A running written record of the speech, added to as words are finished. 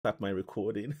start my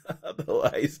recording.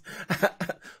 Otherwise,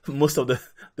 most of the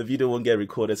video won't get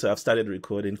recorded. So I've started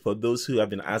recording for those who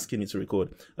have been asking me to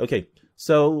record. Okay,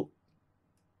 so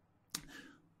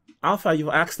Alpha, you've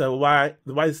asked why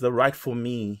is the right for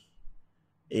me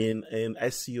in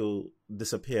SEO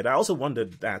disappeared. I also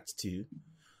wondered that too.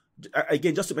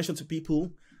 Again, just to mention to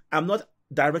people, I'm not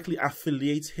directly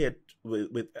affiliated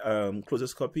with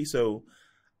ClosersCopy, so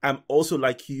I'm also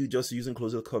like you, just using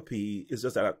ClosersCopy. It's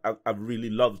just that I've really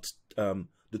loved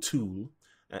the tool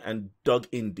and dug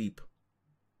in deep.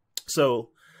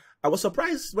 So I was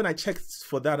surprised when I checked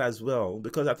for that as well,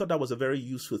 because I thought that was a very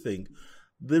useful thing.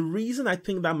 The reason I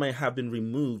think that might have been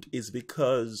removed is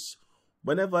because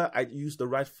whenever I used the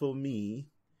right for me,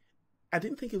 I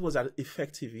didn't think it was that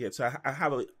effective yet. So I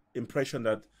have an impression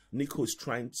that Nico is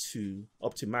trying to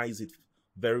optimize it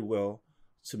very well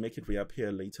to make it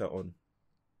reappear later on.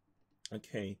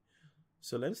 Okay,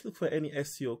 so let's look for any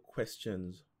SEO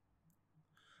questions.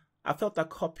 I felt that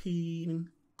copying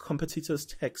competitors'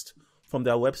 text from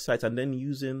their website and then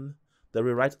using the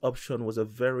rewrite option was a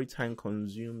very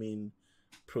time-consuming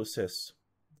process.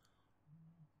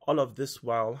 All of this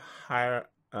while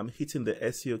hitting the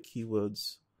SEO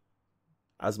keywords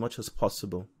as much as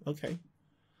possible. Okay,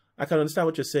 I can understand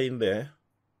what you're saying there.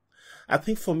 I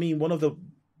think for me, one of the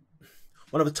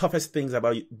toughest things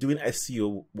about doing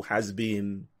SEO has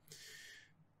been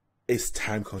it's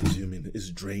time consuming, it's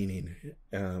draining.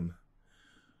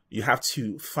 You have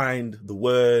to find the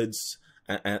words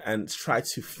and try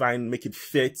to make it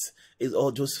fit. It's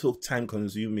all just so time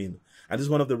consuming. And this is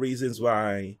one of the reasons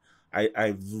why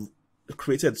I've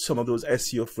created some of those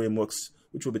SEO frameworks,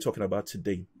 which we'll be talking about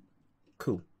today.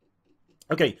 Cool.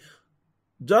 Okay,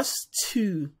 just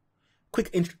to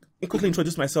quickly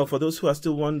introduce myself for those who are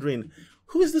still wondering,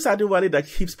 who is this Adewale that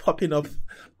keeps popping up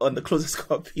on the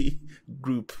ClosersCopy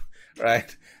group,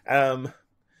 right?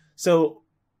 So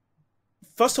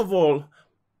first of all,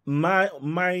 my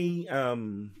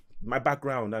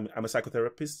background, I'm a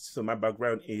psychotherapist, so my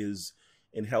background is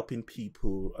in helping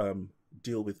people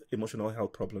deal with emotional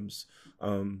health problems.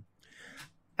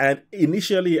 And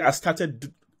initially, I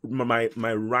started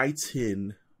my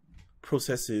writing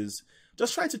processes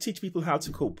just trying to teach people how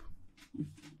to cope.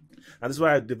 And this is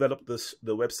why I developed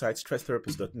the website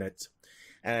stresstherapist.net.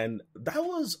 And that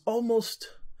was almost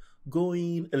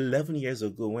going 11 years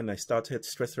ago when I started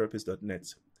stresstherapist.net.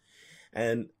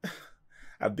 And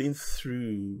I've been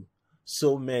through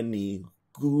so many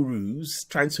gurus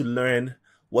trying to learn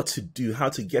what to do, how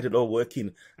to get it all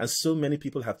working. And so many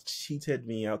people have cheated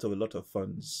me out of a lot of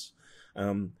funds.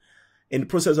 In the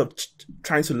process of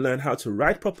trying to learn how to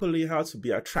write properly, how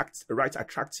to write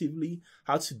attractively,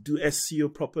 how to do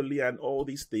SEO properly, and all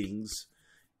these things,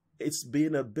 it's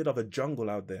been a bit of a jungle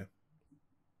out there.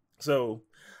 So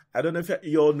I don't know if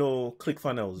you all know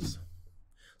ClickFunnels.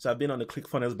 So I've been on the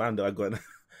ClickFunnels bandwagon,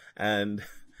 and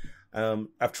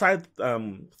I've tried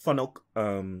funnel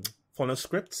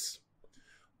scripts,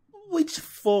 which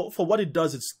for what it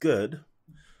does, it's good.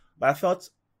 But I felt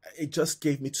it just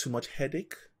gave me too much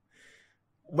headache.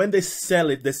 When they sell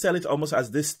it almost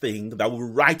as this thing that will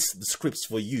write the scripts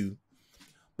for you.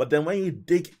 But then when you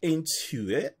dig into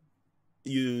it,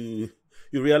 you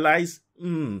realize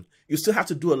you still have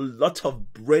to do a lot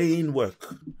of brain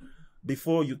work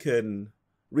before you can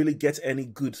really get any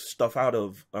good stuff out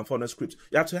of funnel scripts.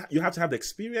 You have to have the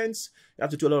experience. You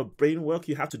have to do a lot of brain work.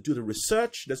 You have to do the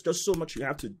research. There's just so much you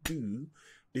have to do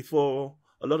before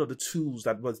a lot of the tools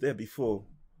that was there before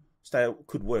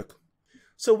could work.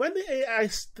 So when the AI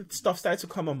stuff started to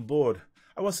come on board,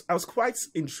 I was quite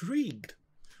intrigued.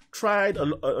 Tried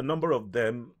a number of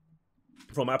them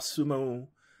from AppSumo,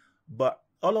 but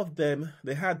all of them,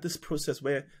 they had this process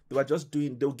where they were just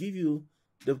they'll give you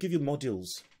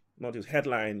modules,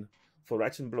 headline for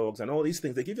writing blogs and all these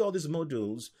things. They give you all these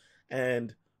modules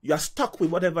and you are stuck with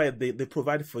whatever they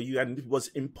provided for you, and it was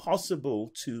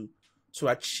impossible to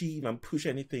achieve and push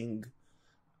anything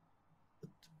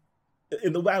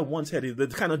in the way I wanted it, the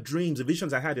kind of dreams, the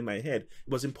visions I had in my head.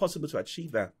 It was impossible to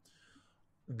achieve that.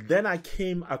 Then I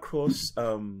came across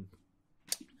a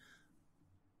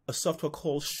software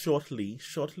called Shortly.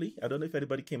 I don't know if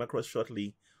anybody came across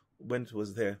Shortly when it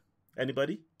was there.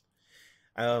 Anybody?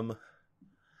 And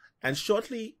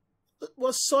Shortly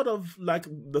was sort of like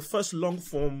the first long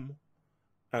form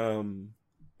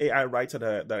AI writer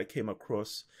that I came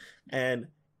across, and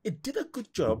it did a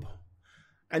good job.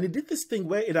 And it did this thing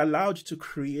where it allowed you to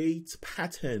create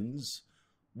patterns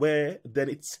where then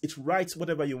it writes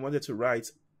whatever you wanted to write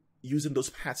using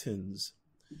those patterns.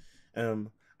 And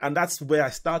that's where I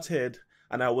started,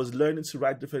 and I was learning to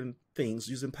write different things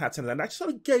using patterns. And that sort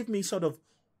of gave me sort of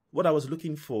what I was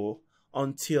looking for,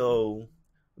 until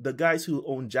the guys who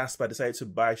own Jasper decided to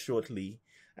buy shortly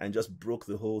and just broke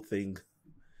the whole thing.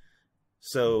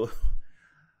 So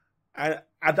at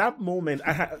that moment,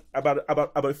 I had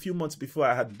about a few months before,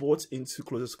 I had bought into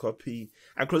ClosersCopy,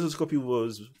 and ClosersCopy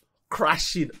was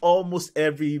crashing almost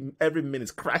every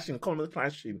minute, crashing, constantly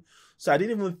crashing. So I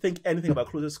didn't even think anything about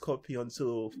ClosersCopy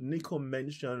until Nico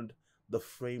mentioned the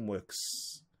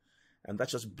frameworks, and that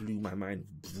just blew my mind.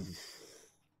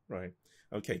 Right.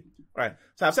 Okay. Right.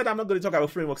 So I've said I'm not going to talk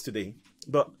about frameworks today,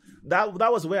 but that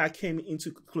was where I came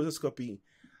into ClosersCopy,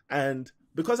 and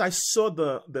because I saw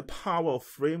the power of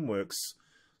frameworks,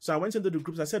 so I went into the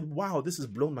groups. I said, "Wow, this has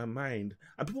blown my mind."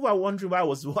 And people were wondering what I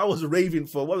was raving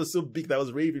for. What was so big that I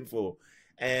was raving for,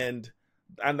 and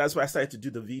that's why I started to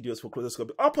do the videos for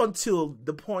ClosersCopy. Up until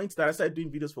the point that I started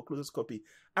doing videos for ClosersCopy,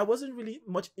 I wasn't really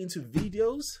much into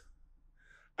videos.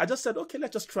 I just said, "Okay,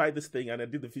 let's just try this thing," and I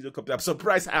did the video copy. I'm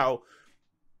surprised how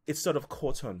it sort of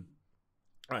caught on.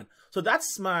 All right, so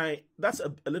that's a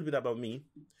little bit about me.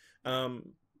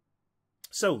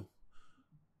 So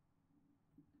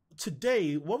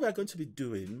today, what we're going to be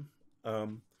doing,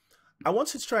 I want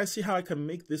to try and see how I can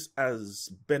make this as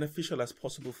beneficial as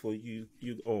possible for you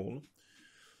all.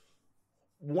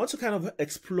 We want to kind of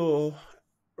explore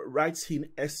writing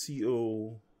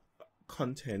SEO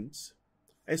content,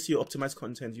 SEO-optimized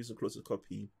content using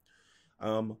ClosersCopy.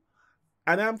 And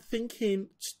I'm thinking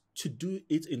to do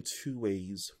it in two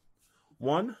ways.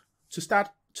 One, to start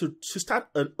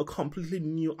a completely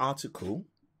new article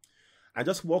and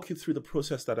just walk you through the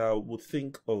process that I would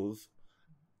think of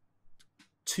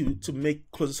to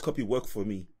make ClosersCopy work for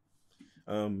me.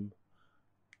 And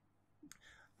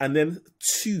then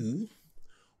two,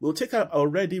 we'll take an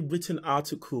already written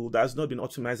article that has not been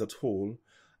optimized at all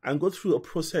and go through a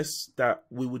process that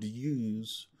we would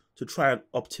use to try and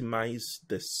optimize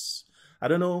this. I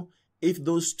don't know if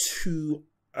those two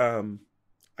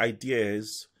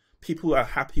ideas, people are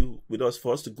happy with us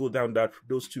for us to go down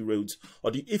those two roads,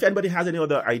 or if anybody has any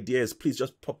other ideas, please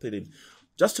just pop it in,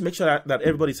 just to make sure that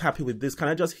everybody's happy with this. Can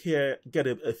I just get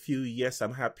a few yes,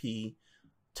 I'm happy,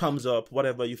 thumbs up,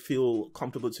 whatever you feel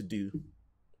comfortable to do?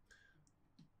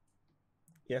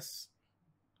 Yes.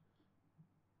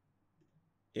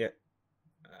 Yeah,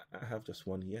 I have just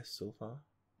one yes so far.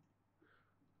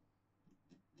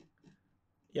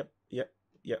 Yep,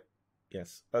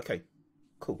 yes. Okay,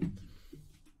 cool.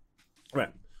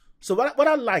 Right. So what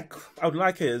I would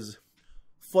like is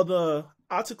for the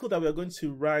article that we're going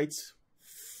to write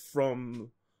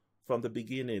from the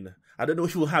beginning. I don't know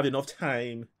if we'll have enough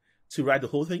time to write the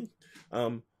whole thing.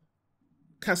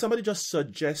 Can somebody just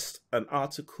suggest an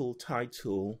article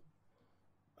title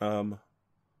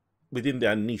within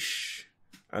their niche,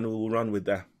 and we'll run with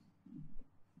that.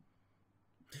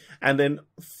 And then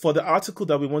for the article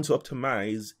that we want to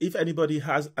optimize, if anybody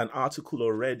has an article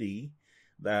already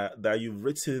that you've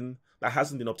written that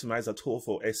hasn't been optimized at all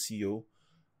for SEO,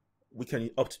 we can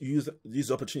use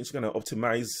these opportunities to kind of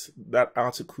optimize that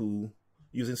article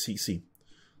using CC.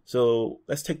 So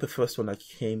let's take the first one that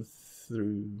came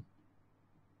through.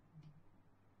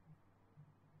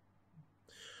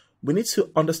 We need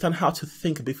to understand how to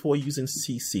think before using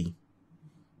CC.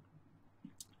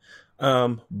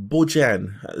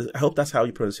 Bojan, I hope that's how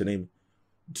you pronounce your name.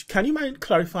 Can you mind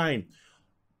clarifying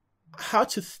how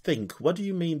to think? What do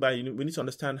you mean by we need to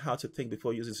understand how to think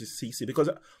before using CC?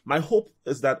 Because my hope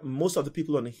is that most of the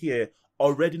people on here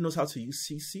already knows how to use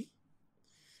CC.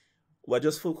 We're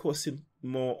just focusing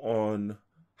more on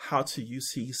how to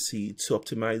use CC to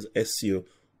optimize SEO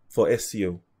for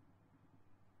SEO.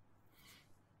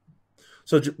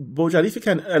 So Bojan, if you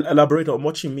can elaborate on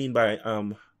what you mean by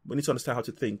we need to understand how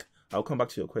to think. I'll come back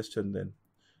to your question then.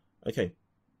 Okay.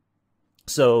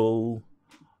 So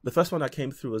the first one that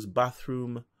came through was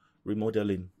bathroom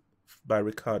remodeling by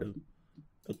Ricardo.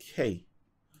 Okay.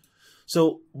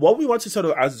 So what we want to sort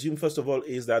of assume, first of all,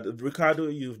 is that Ricardo,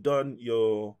 you've done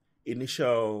your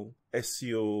initial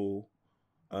SEO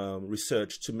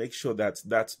research to make sure that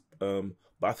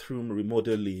bathroom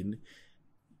remodeling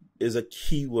is a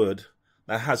keyword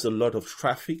that has a lot of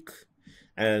traffic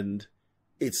and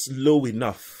it's low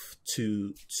enough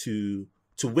to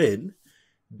win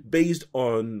based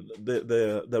on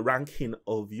the ranking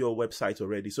of your website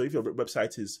already. So if your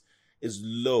website is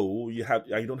low, you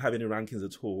don't have any rankings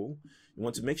at all, you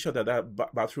want to make sure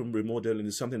that bathroom remodeling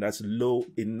is something that's low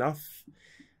enough,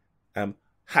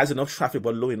 has enough traffic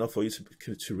but low enough for you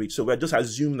to reach. So we're just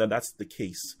assuming that that's the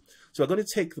case. So we're going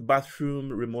to take the bathroom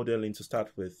remodeling to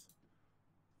start with.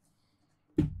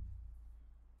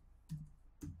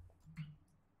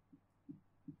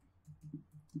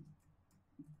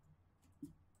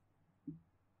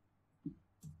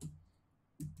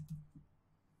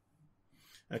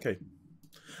 Okay.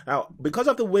 Now, because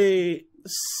of the way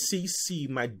CC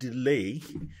might delay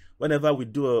whenever we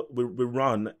we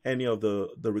run any of the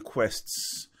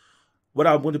requests, what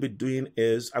I'm going to be doing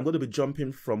is I'm going to be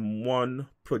jumping from one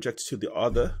project to the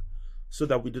other so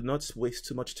that we do not waste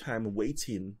too much time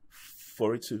waiting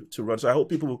for it to run. So I hope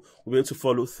people will be able to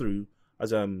follow through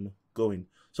as I'm going.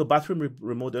 So bathroom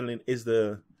remodeling is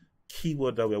the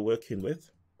keyword that we're working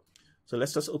with. So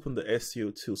let's just open the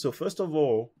SEO tool. So first of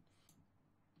all,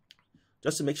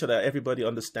 just to make sure that everybody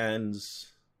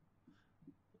understands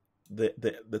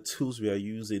the tools we are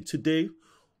using. Today,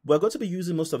 we're going to be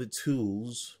using most of the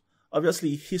tools.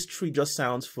 Obviously, history just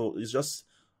sounds for, it's just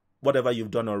whatever you've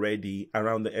done already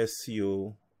around the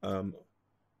SEO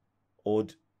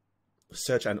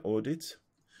search and audit.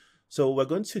 So we're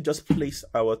going to just place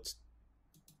our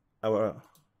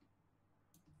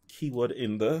keyword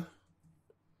in the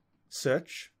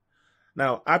search.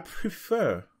 Now, I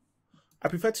prefer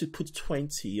to put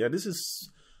 20, and this is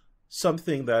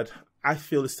something that I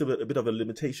feel is still a bit of a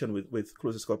limitation with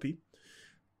ClosersCopy.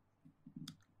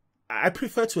 I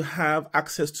prefer to have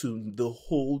access to the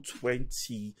whole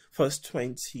first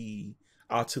 20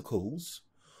 articles,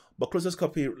 but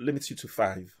ClosersCopy limits you to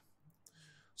 5.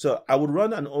 So I would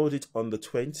run an audit on the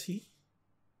 20.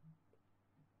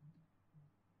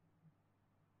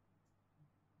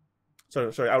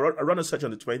 Sorry, I run a search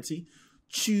on the 20,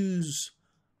 choose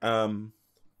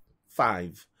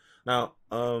 5. Now,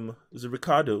 is it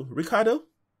Ricardo? Ricardo?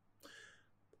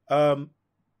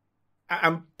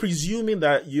 I'm presuming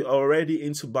that you're already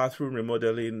into bathroom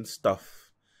remodeling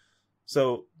stuff.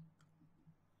 So,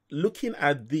 looking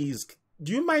at these,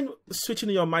 do you mind switching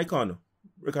your mic on,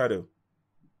 Ricardo?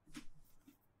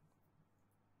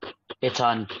 It's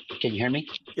on. Can you hear me?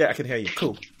 Yeah, I can hear you.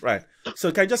 Cool. Right.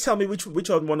 So, can you just tell me which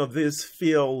one of these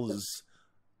feels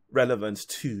relevant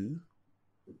to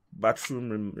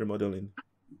bathroom remodeling?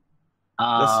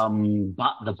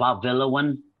 The Bob Villa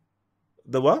one.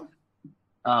 The what?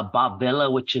 Bob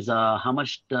Villa, which is how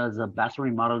much does a bathroom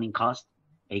remodeling cost?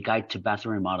 A guide to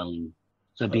bathroom remodeling.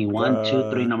 So it'd be 1,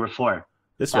 2, 3, number 4.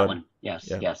 This that one. Yes,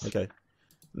 yeah. Yes. Okay.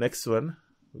 Next one.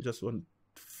 We just want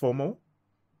 4 more.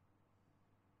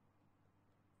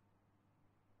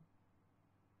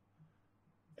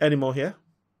 Any more here?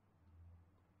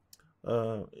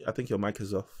 I think your mic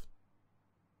is off.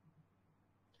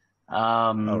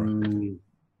 All right.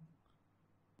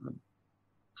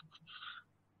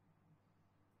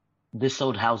 This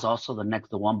old house also, the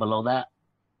one below that.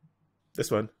 This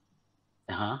one.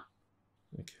 Uh-huh.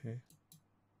 Okay.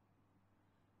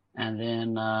 And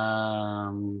then, I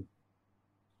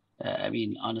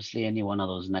mean, honestly, any one of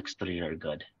those next 3 are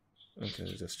good.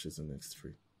 Okay, just choose the next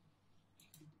 3.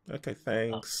 Okay,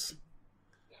 thanks.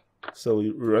 So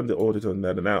we run the audit on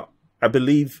that. Now, I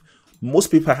believe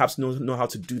most people perhaps know how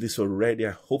to do this already,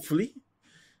 hopefully,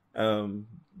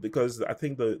 because I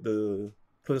think the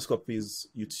ClosersCopy's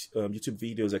YouTube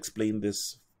videos explain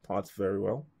this part very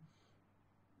well.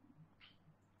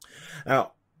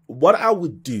 Now, what I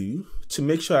would do to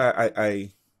make sure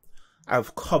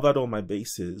I've covered all my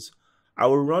bases, I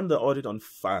will run the audit on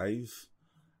 5.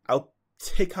 I'll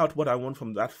take out what I want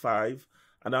from that 5,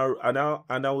 and I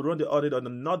will run the audit on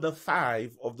another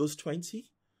 5 of those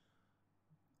 20,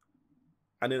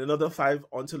 and then another 5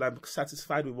 until I'm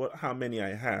satisfied with how many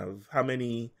I have, how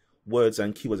many words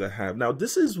and keywords I have. Now,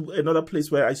 this is another place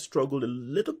where I struggled a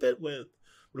little bit with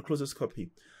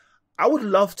ClosersCopy. I would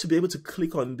love to be able to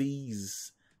click on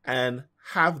these and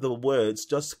have the words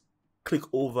just click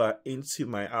over into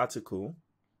my article.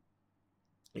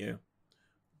 Yeah.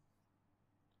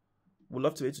 Would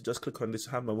love to be able to just click on this,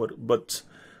 have my word, but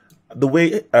the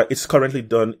way it's currently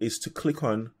done is to click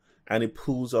on and it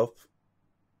pulls up,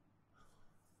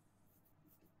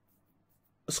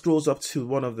 scrolls up to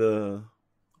one of the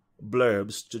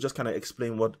blurbs to just kind of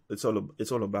explain what it's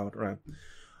all about, right?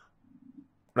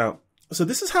 Now, so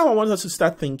this is how I want us to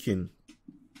start thinking.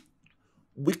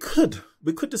 We could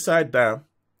decide that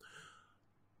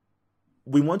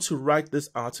we want to write this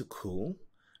article,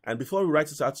 and before we write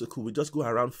this article, we just go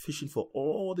around fishing for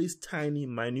all these tiny,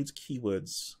 minute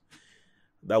keywords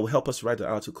that will help us write the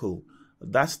article.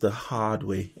 That's the hard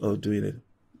way of doing it.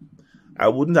 I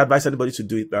wouldn't advise anybody to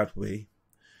do it that way,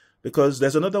 because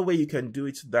there's another way you can do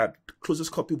it that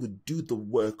ClosersCopy would do the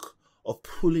work of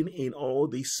pulling in all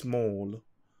these small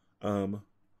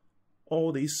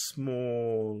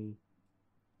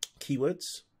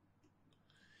keywords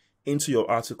into your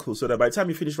article, so that by the time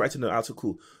you finish writing the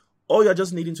article, all you're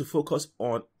just needing to focus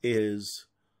on is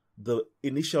the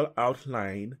initial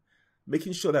outline,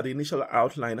 making sure that the initial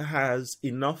outline has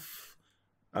enough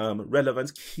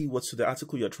relevant keywords to the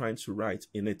article you're trying to write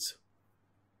in it.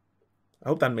 I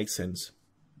hope that makes sense.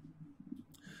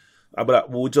 But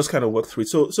we'll just kind of work through it.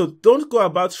 So don't go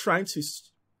about trying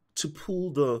to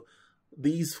pull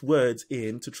these words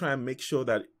in to try and make sure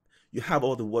that you have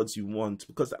all the words you want,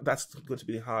 because that's going to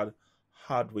be a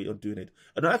hard way of doing it.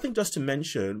 Another thing just to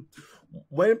mention,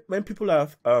 when people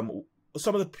have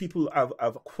some of the people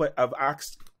have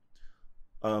asked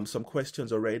some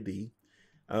questions already.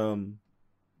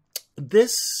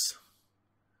 This,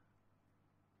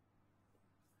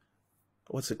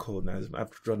 what's it called now?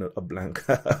 I've drawn a blank.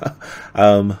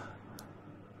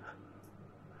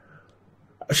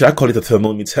 Should I call it a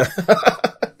thermometer?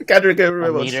 Can't remember.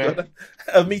 A meter.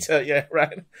 A meter, yeah,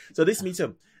 right. So this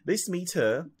meter.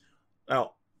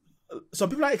 Now, some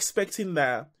people are expecting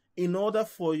that in order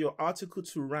for your article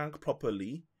to rank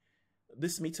properly,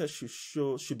 this meter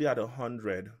should be at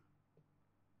 100.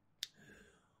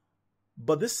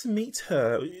 But this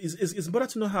meter is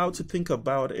important to know how to think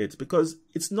about it, because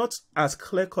it's not as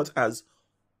clear cut as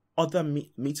other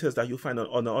meters that you find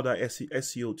on other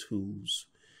SEO tools.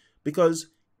 Because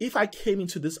if I came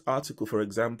into this article, for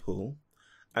example,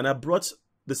 and I brought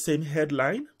the same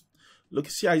headline, look,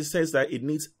 see how it says that it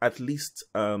needs at least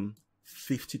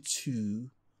 52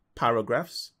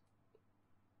 paragraphs.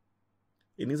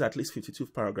 It needs at least 52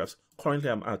 paragraphs. Currently,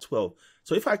 I'm at 12.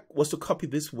 So if I was to copy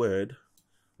this word,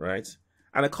 right,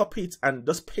 and I copy it and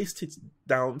just paste it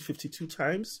down 52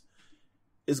 times,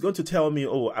 it's going to tell me,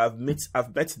 oh, I've met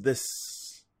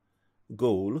this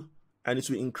goal, and it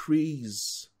will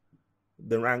increase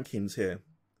the rankings here.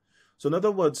 So in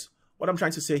other words, what I'm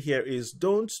trying to say here is,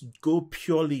 don't go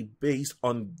purely based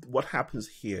on what happens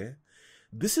here.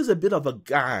 This is a bit of a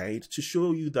guide to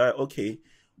show you that, okay,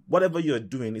 whatever you're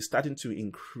doing is starting to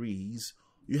increase.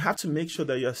 You have to make sure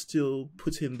that you're still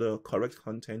putting the correct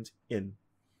content in.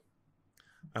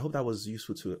 I hope that was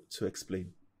useful to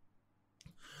explain.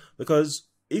 Because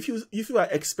if you are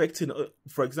expecting,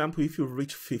 for example, if you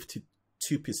reach 52%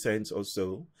 or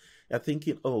so, you're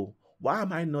thinking, oh, why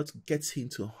am I not getting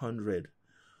to 100?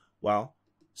 Well,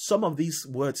 some of these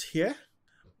words here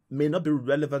may not be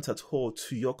relevant at all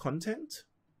to your content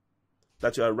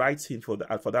that you are writing for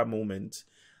that moment,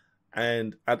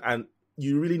 and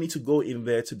you really need to go in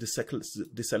there to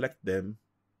deselect them,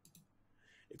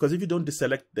 because if you don't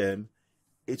deselect them,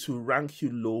 it will rank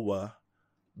you lower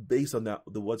based on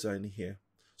the words that are in here.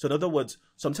 So in other words,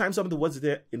 sometimes some of the words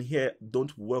there in here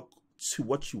don't work to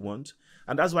what you want,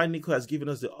 and that's why Nico has given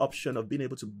us the option of being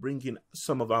able to bring in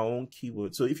some of our own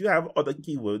keywords. So if you have other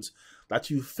keywords that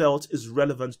you felt is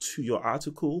relevant to your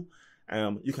article,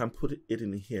 you can put it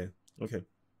in here. Okay.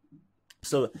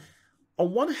 So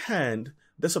on one hand,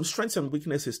 there's some strengths and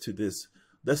weaknesses to this.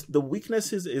 The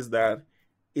weaknesses is that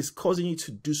it's causing you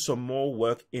to do some more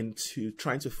work into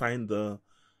trying to find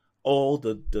all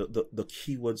the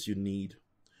keywords you need.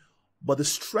 But the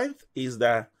strength is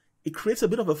that it creates a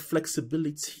bit of a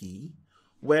flexibility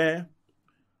where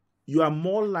you are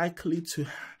more likely to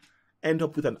end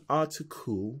up with an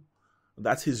article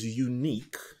that is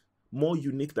unique, more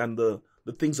unique than the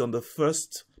things on the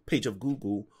first page of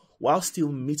Google, while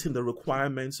still meeting the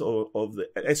requirements of the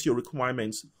SEO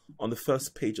requirements on the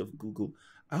first page of Google.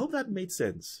 I hope that made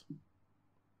sense.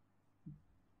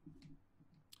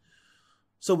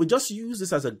 So we just use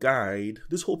this as a guide,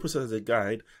 this whole process as a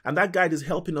guide, and that guide is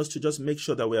helping us to just make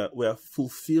sure that we're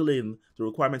fulfilling the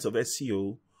requirements of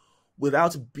SEO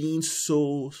without being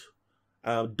so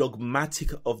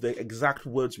dogmatic of the exact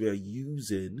words we are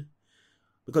using.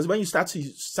 Because when you start to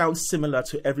sound similar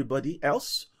to everybody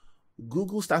else,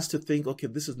 Google starts to think, okay,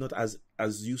 this is not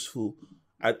as useful.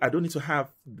 I don't need to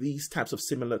have these types of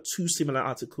two similar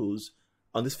articles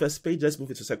on this first page. Let's move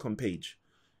it to the second page.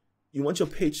 You want your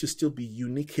page to still be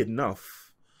unique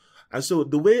enough. And so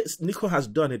the way Nico has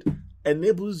done it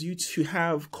enables you to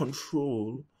have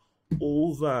control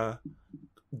over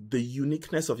the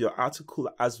uniqueness of your article,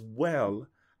 as well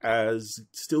as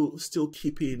still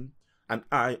keeping an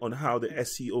eye on how the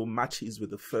SEO matches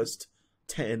with the first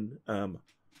 10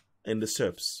 in the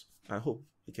SERPs. I hope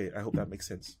that makes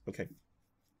sense. Okay.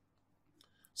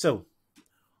 So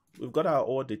we've got our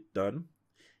audit done.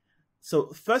 So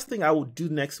first thing I would do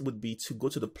next would be to go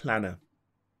to the planner.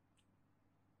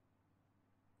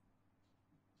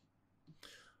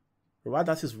 While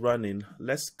that is running,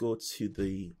 let's go to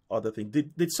the other thing.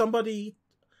 Did somebody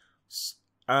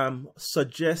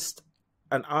suggest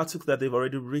an article that they've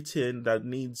already written that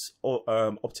needs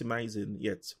optimizing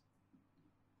yet?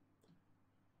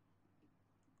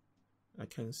 I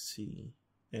can't see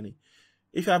any.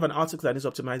 If you have an article that needs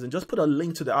optimizing, just put a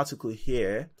link to the article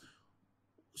here,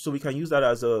 so we can use that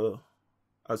as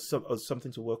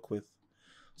something to work with.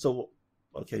 So,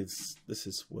 okay, this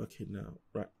is working now,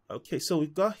 right? Okay, so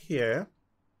we've got here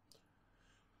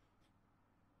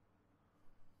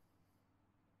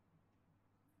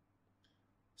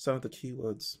some of the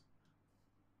keywords.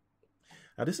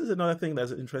 Now, this is another thing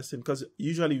that's interesting because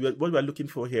usually what we're looking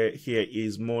for here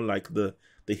is more like the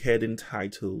heading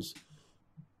titles,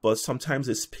 but sometimes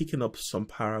it's picking up some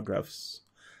paragraphs.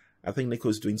 I think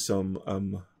Nico's doing some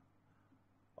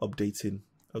updating.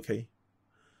 Okay.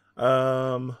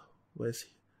 Where's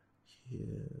here?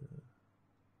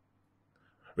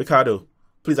 Ricardo,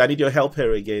 please, I need your help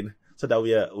here again so that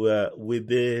we're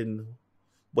within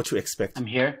what you expect. I'm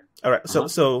here. All right.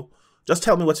 So just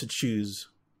tell me what to choose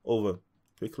over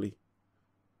quickly.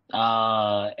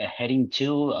 Heading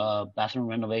 2, bathroom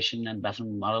renovation and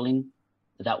bathroom remodeling.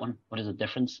 That one. What is the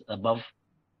difference? Above,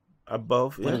 yeah.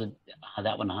 What is it?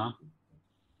 That one,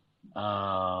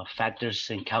 factors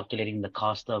in calculating the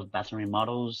cost of bathroom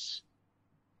remodels.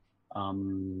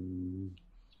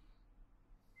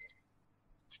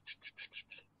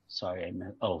 Sorry, I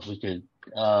meant. Oh, we could.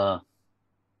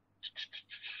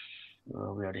 We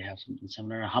already have something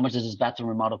similar. How much does this bathroom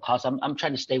remodel cost? I'm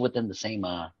trying to stay within the same.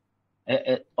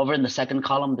 Over in the second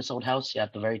column, this old house, yeah,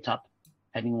 at the very top,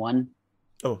 heading 1.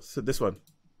 Oh, so this one.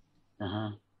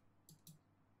 Yeah.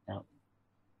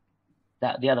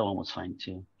 The other one was fine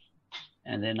too.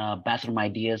 And then bathroom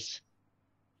ideas.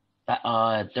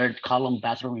 Third column,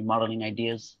 bathroom remodeling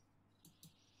ideas.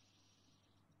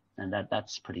 And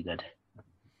that's pretty good.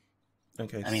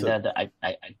 Okay. I mean, so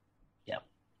yeah.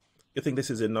 You think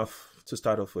this is enough to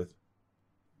start off with?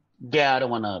 Yeah, I don't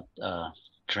want to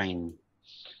drain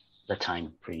the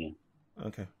time for you.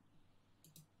 Okay.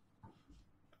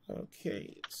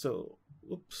 Okay. So,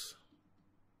 oops.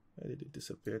 Where did it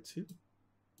disappear to?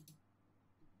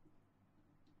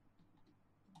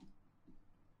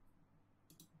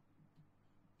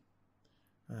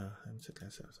 Let me check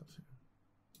this out something.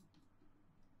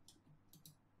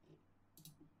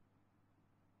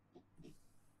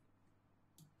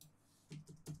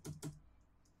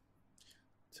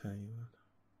 Tell you what.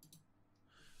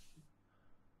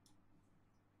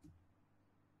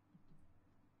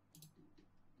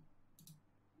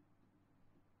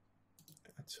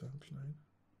 Add to outline.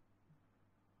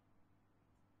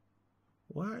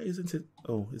 Why isn't it?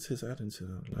 Oh, it says add into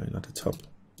the outline at the top.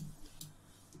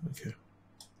 Okay.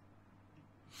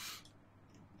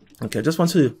 Okay, I just want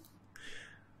to.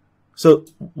 So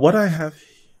what I have,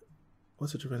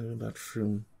 what's the difference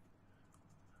bathroom?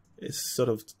 It's sort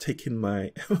of taking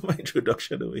my my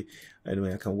introduction away.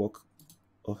 Anyway, I can walk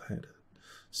ahead.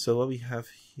 So what we have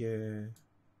here,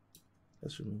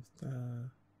 let's remove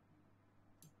that.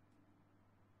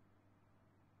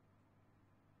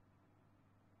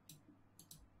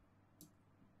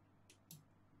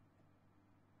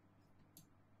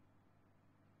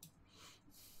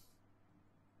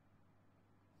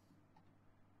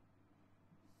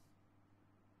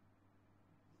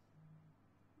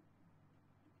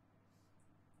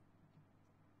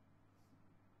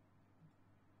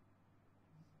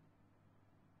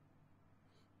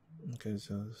 Okay,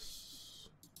 so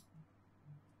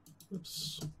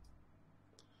oops.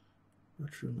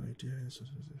 Bathroom ideas.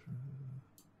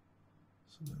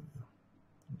 So there we go.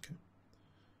 Okay.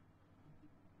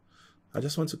 I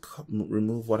just want to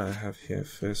remove what I have here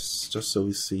first, just so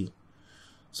we see.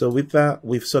 So with that,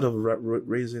 we've sort of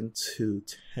raising to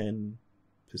 10%,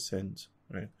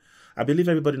 right? I believe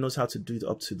everybody knows how to do it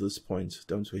up to this point,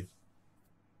 don't we?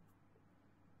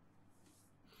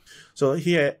 So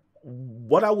here,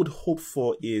 what I would hope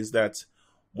for is that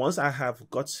once I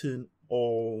have gotten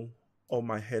all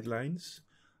my headlines,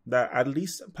 that at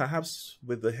least perhaps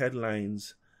with the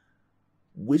headlines,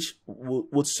 which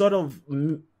would sort of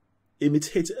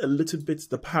imitate a little bit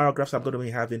the paragraphs I'm going to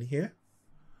be having here.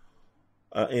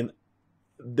 And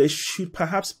they should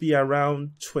perhaps be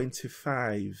around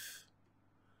 25,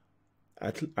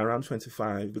 around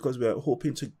 25, because we are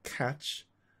hoping to catch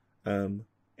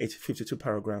 52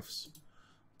 paragraphs.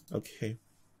 Okay.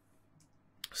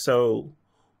 So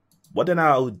what then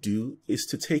I'll do is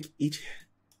to take each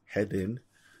heading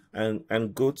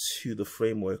and go to the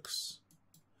frameworks.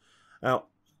 Now,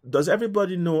 does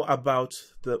everybody know about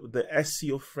the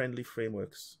SEO friendly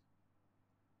frameworks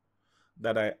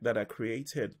that I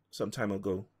created some time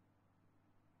ago?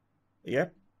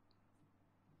 Yep.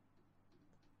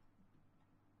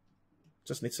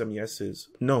 Just need some yeses.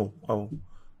 No. Oh,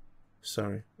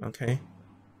 sorry. Okay.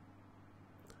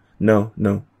 No.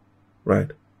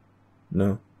 Right.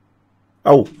 No.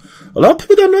 Oh, a lot of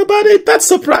people don't know about it. That's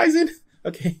surprising.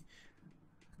 Okay.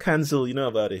 Cancel, you know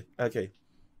about it. Okay.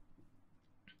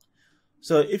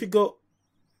 So if you go,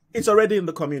 it's already in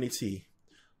the community.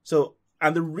 So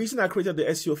And the reason I created the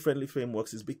SEO friendly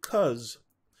frameworks is because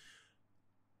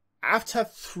after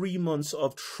 3 months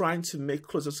of trying to make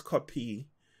ClosersCopy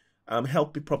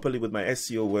help me properly with my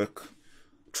SEO work,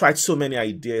 tried so many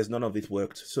ideas, none of it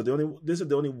worked. So this is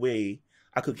the only way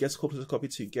I could get ClosersCopy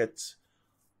to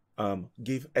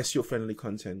give SEO friendly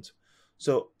content.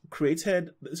 So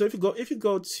if you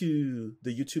go to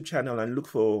the YouTube channel and look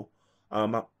for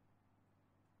SEO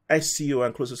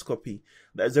and ClosersCopy,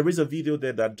 there is a video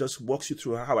there that just walks you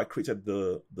through how I created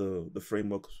the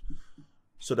framework,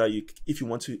 so that if you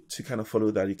want to kind of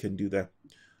follow that, you can do that.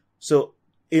 So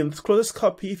in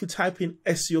ClosersCopy, if you type in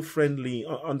SEO friendly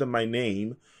under my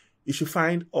name, you should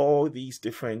find all these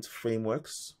different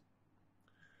frameworks.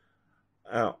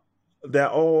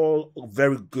 They're all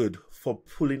very good for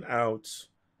pulling out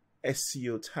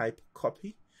SEO type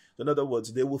copy. In other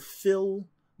words, they will fill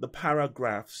the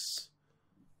paragraphs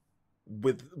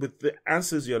with the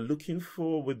answers you're looking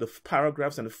for, with the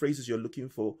paragraphs and the phrases you're looking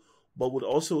for, but would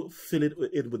also fill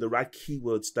it with the right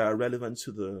keywords that are relevant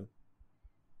to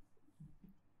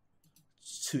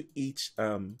each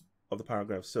of the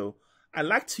paragraphs. So I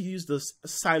like to use this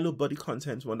silo body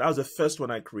content one. That was the first one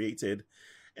I created,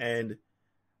 and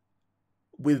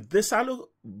with this silo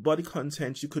body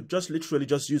content, you could just literally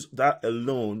just use that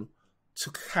alone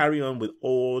to carry on with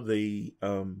all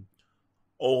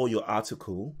your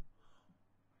article.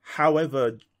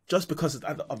 However, just because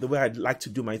of the way I'd like to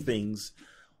do my things,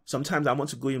 sometimes I want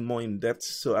to go in more in depth.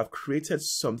 So I've created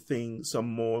some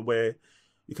more where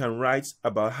you can write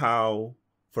about how,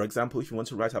 for example, if you want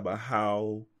to write about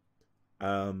how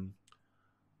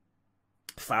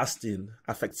fasting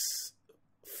affects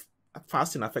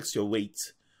your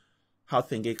weight, how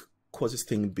thing A causes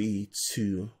thing B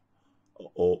to,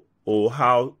 or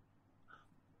how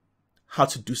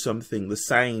to do something, the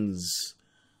signs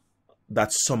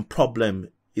that some problem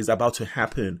is about to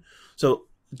happen. So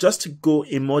just to go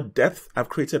in more depth, I've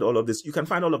created all of this. You can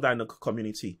find all of that in the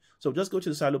community. So just go to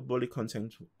the silo body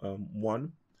content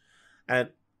one, and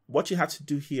what you have to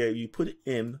do here, you put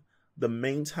in the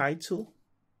main title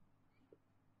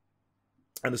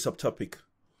and the subtopic.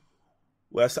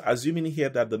 We're assuming here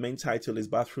that the main title is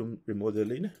bathroom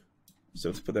remodeling. So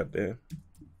let's put that there.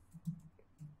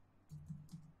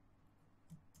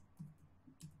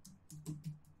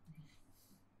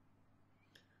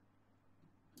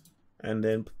 And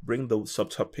then bring the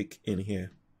subtopic in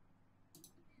here.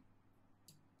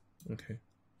 Okay.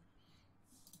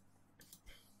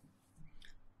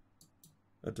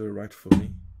 I'll do it right for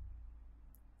me.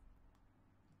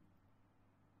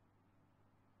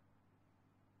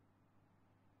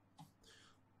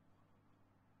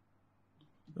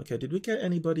 Okay, did we get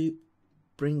anybody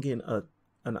bring in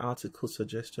an article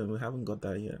suggestion? We haven't got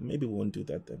that yet. Maybe we won't do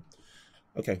that then.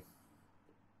 Okay.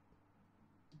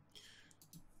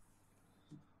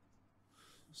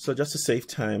 So just to save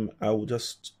time, I will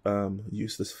just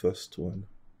use this first one.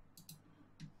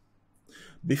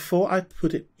 Before I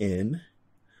put it in,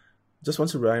 just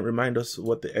want to remind us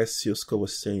what the SEO score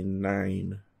was saying,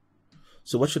 9.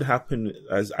 So what should happen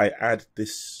as I add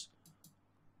this,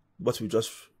 what we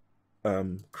just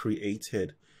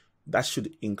created, that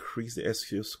should increase the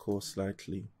SEO score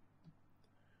slightly.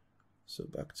 So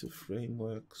back to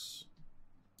frameworks.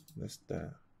 That's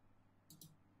that.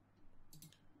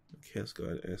 Okay, let's go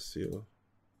ahead SEO.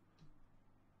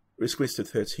 Increase to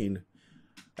 13.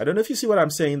 I don't know if you see what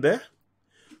I'm saying there.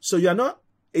 So you're not,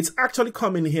 it's actually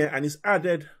coming here and it's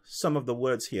added some of the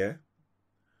words here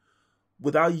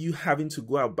without you having to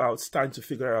go about starting to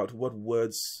figure out what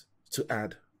words to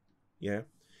add. Yeah.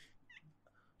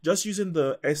 Just using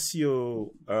the SEO,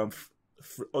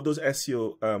 all those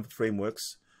SEO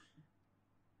frameworks,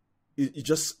 you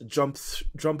just jump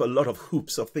a lot of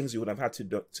hoops of things you would have had to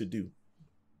do.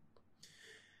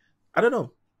 I don't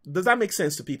know. Does that make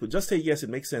sense to people? Just say yes, it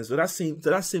makes sense. Does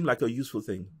that seem like a useful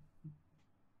thing?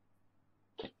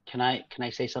 Can I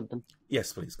say something?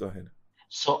 Yes, please go ahead.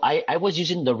 So I was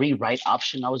using the rewrite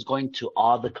option. I was going to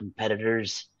all the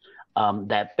competitors,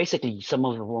 that basically some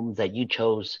of the ones that you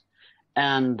chose,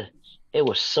 and it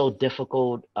was so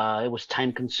difficult. It was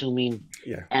time consuming.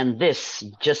 Yeah. And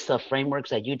just the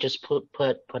frameworks that you just put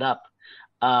up,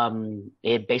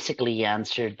 it basically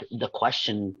answered the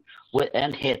question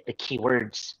and hit the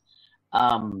keywords.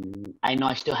 I know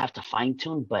I still have to fine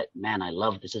tune, but man, I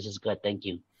love this. This is good. Thank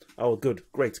you. Oh, good.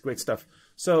 Great stuff.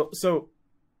 So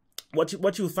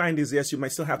what you'll find is, yes, you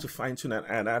might still have to fine tune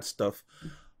and add stuff.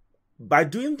 By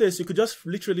doing this, you could just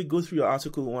literally go through your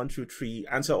article 1 through 3,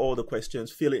 answer all the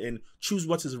questions, fill it in, choose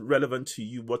what is relevant to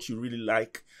you, what you really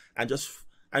like, and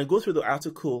go through the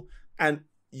article, and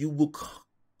you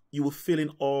will fill in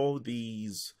all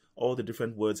these all the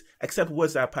different words, except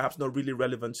words that are perhaps not really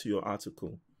relevant to your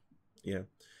article. Yeah.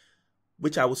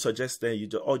 Which I would suggest then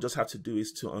all you just have to do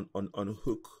is to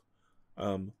unhook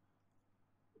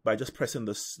by just pressing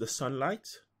the sunlight.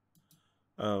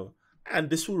 And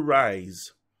this will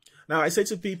rise. Now I say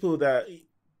to people that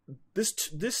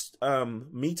this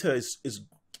meter is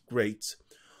great,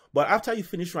 but after you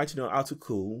finish writing your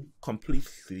article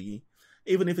completely,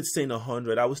 even if it's saying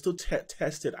 100, I will still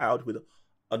test it out with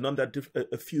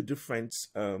a few different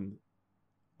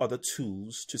other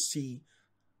tools to see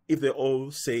if they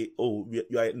all say, oh,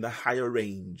 you are in the higher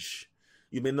range.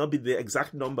 You may not be the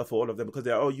exact number for all of them because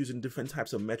they are all using different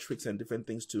types of metrics and different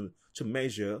things to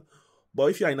measure. But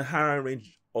if you are in a higher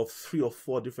range of 3 or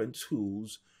 4 different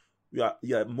tools, you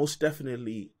are most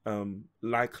definitely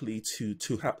likely to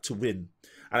win.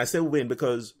 And I say win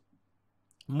because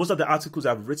most of the articles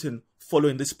I've written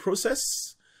following this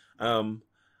process.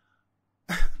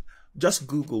 Just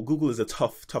Google. Google is a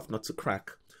tough nut to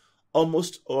crack.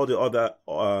 Almost all the other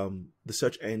the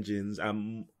search engines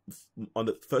on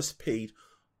the first page,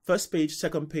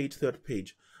 second page, third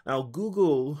page. Now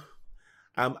Google,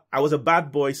 I was a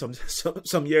bad boy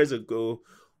some years ago.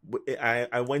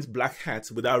 I went black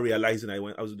hats without realizing I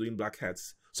was doing black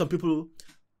hats. Some people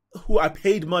who I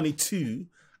paid money to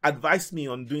advised me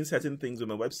on doing certain things on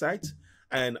my website,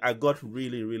 and I got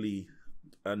really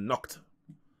knocked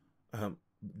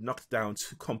down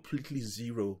to completely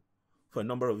zero for a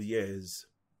number of years.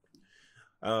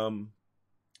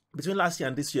 Between last year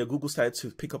and this year, Google started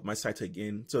to pick up my site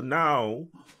again. So now,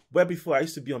 where before I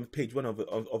used to be on page 1 of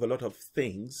a lot of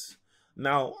things,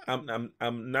 now I'm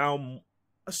now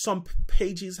some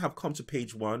pages have come to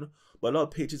page 1, but a lot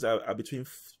of pages are between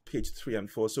page 3 and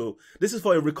 4. So this is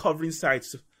for a recovering site,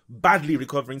 badly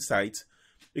recovering site.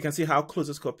 You can see how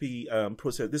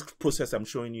ClosersCopy this process I'm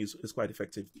showing you is quite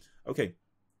effective. Okay,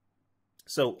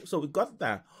 so we got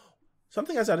that.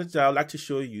 Something else I'd like to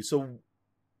show you. So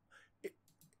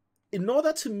in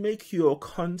order to make your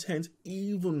content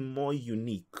even more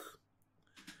unique,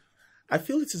 I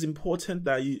feel it is important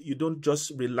that you don't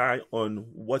just rely on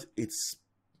what it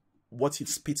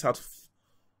spits out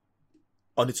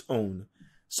on its own.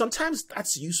 Sometimes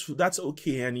that's useful, that's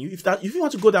okay, and if you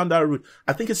want to go down that route,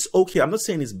 I think it's okay. I'm not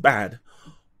saying it's bad,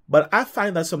 but I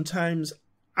find that sometimes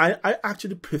I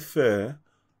actually prefer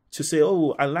to say,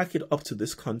 oh, I like it up to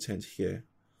this content here.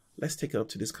 Let's take it up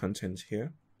to this content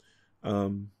here.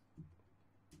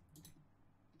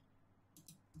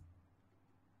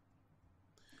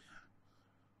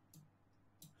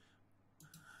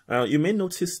 You may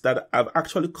notice that I've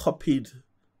actually copied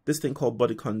this thing called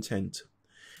body content.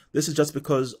 This is just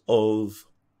because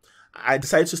I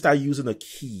decided to start using a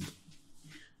key.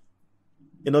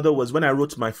 In other words, when I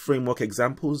wrote my framework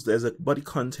examples, there's a body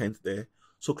content there.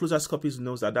 So ClosersCopy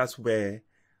knows that that's where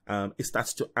it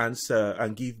starts to answer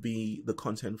and give me the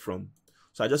content from.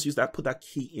 So I just use that, put that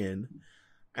key in,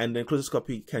 and then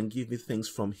ClosersCopy can give me things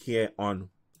from here on.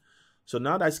 So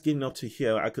now that's getting up to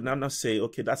here, I could now say,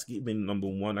 okay, that's giving number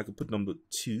 1. I could put number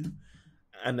 2,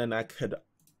 and then I could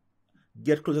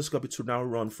get ClosersCopy to now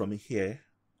run from here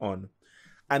on.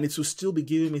 And it will still be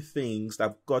giving me things that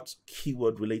have got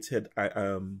keyword related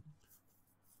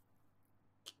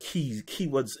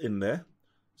keywords in there.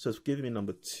 So it's giving me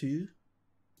number 2.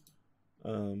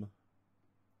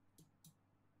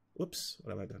 Whoops,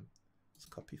 what have I done? Let's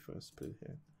copy first, put it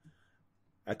here.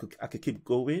 I could keep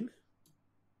going.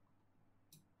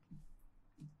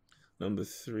 Number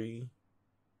 3.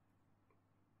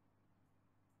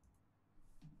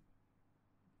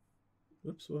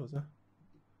 Whoops, what was that?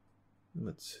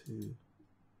 Number 2.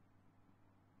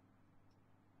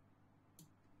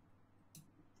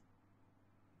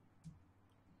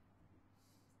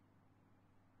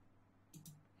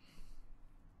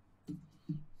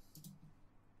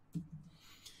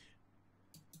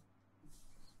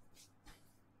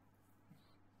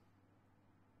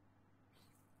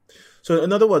 So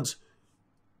in other words,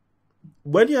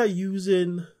 when you are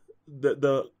using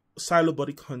the silo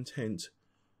body content,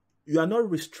 you are not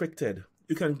restricted.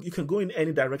 You can go in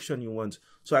any direction you want.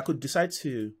 So I could decide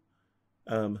to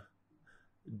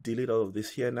delete all of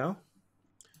this here now,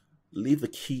 leave the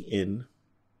key in,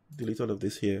 delete all of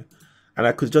this here, and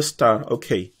I could just start.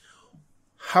 Okay,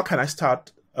 how can I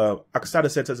start? I could start a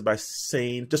sentence by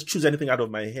saying, just choose anything out of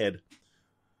my head.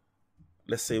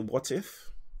 Let's say, what if?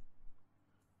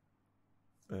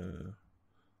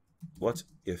 What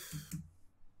if?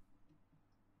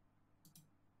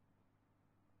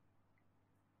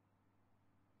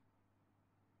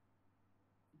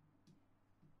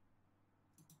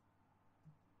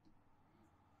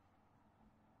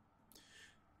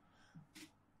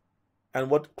 And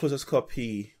what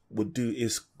ClosersCopy would do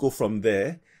is go from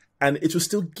there, and it will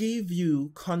still give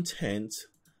you content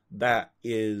that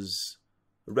is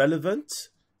relevant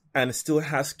and still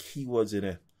has keywords in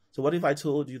it. So what if I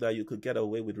told you that you could get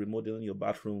away with remodeling your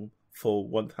bathroom for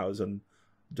 $1,000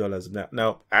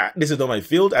 now? This is not my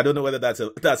field. I don't know whether that's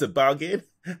a bargain.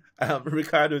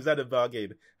 Ricardo, is that a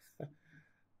bargain?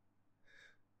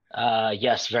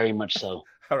 Yes, very much so.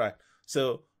 All right.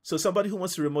 So somebody who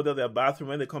wants to remodel their bathroom,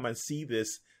 when they come and see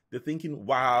this, they're thinking,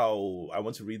 wow, I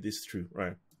want to read this through,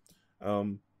 right?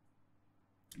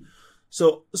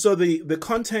 So the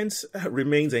content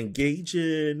remains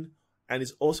engaging and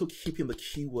is also keeping the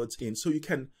keywords in. So you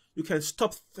can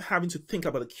stop having to think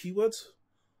about the keywords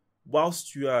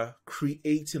whilst you are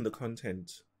creating the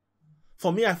content.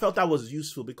 For me, I felt that was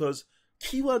useful because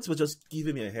keywords were just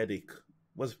giving me a headache.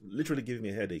 Was literally giving me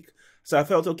a headache. So I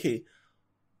felt, okay,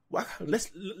 well,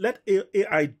 let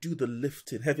AI do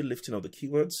the heavy lifting of the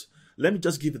keywords. Let me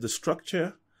just give it the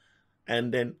structure,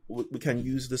 and then we can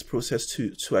use this process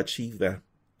to achieve that.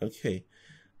 Okay.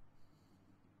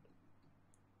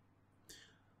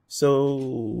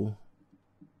 So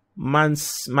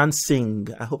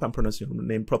Mansingh, I hope I'm pronouncing your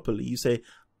name properly. You say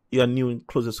you are new in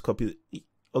ClosersCopy.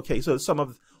 Okay, so some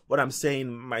of what I'm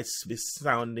saying might be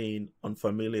sounding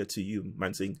unfamiliar to you,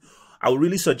 Mansingh. I would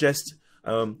really suggest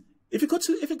if you go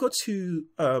to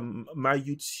my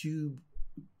YouTube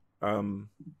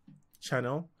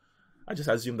channel. I just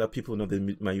assume that people know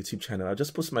my YouTube channel. I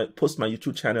just post my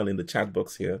YouTube channel in the chat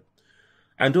box here,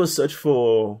 and do a search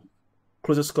for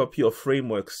ClosersCopy or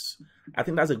frameworks. I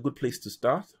think that's a good place to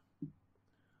start.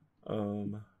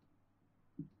 If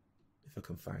I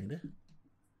can find it.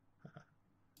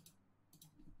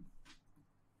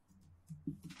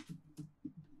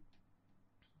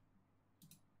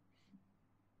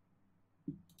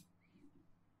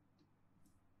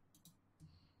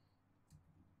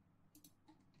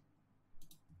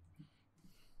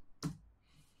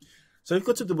 So if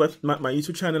you go to my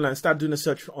YouTube channel and start doing a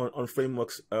search on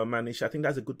frameworks, Manish, I think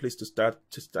that's a good place to start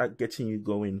getting you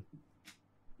going.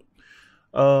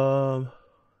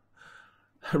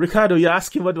 Ricardo, you're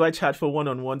asking what do I charge for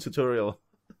one-on-one tutorial?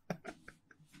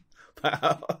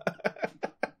 Wow.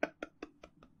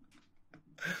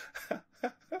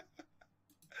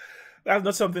 That's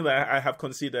not something that I have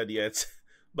considered yet,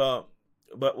 but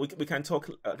we can talk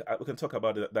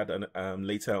about that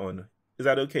later on. Is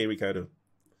that okay, Ricardo?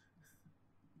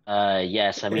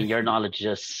 Yes, I mean, your knowledge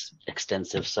is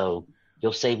extensive, so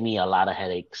you'll save me a lot of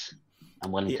headaches.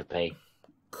 I'm willing to pay.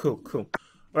 Cool. All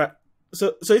right.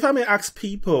 So if I may ask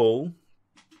people,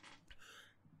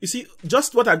 you see,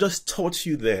 just what I just taught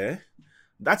you there,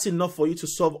 that's enough for you to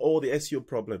solve all the SEO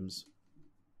problems.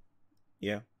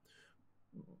 Yeah.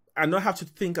 I not have to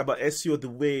think about SEO the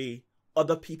way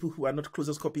other people who are not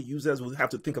ClosersCopy users would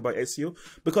have to think about SEO.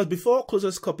 Because before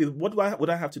ClosersCopy, what would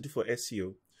I have to do for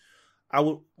SEO? I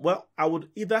would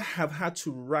either have had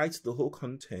to write the whole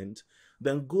content,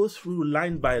 then go through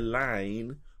line by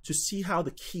line to see how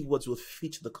the keywords will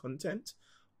fit the content.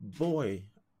 Boy,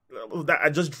 I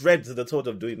just dread the thought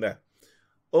of doing that.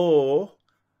 Or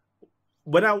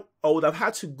when I would have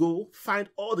had to go find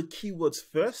all the keywords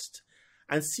first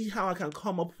and see how I can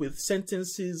come up with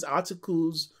sentences,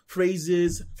 articles,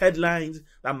 phrases, headlines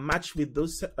that match with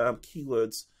those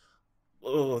keywords.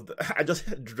 Oh, I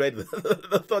just dread the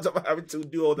thought of having to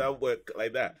do all that work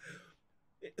like that.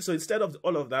 So instead of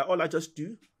all of that, all I just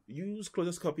do, use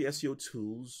ClosersCopy SEO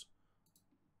tools.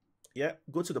 Yeah,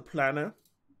 go to the planner,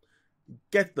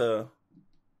 get the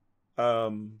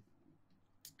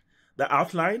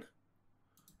outline.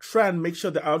 Try and make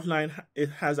sure the outline it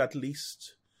has at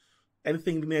least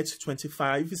anything near to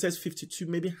 25. If it says 52,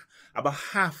 maybe about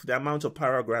half the amount of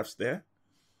paragraphs there.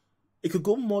 It could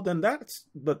go more than that,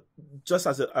 but just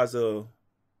as a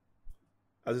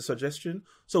suggestion.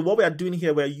 So what we are doing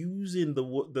here, we're using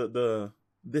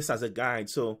this as a guide.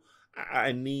 So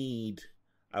I need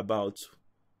about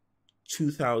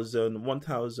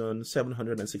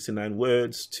 1,769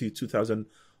 words to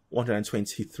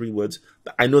 2,123 words.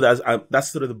 I know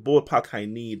that's sort of the ballpark I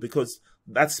need because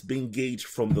that's being gauged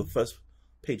from the first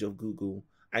page of Google.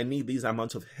 I need these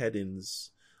amount of headings.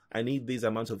 I need these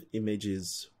amount of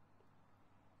images.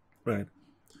 Right.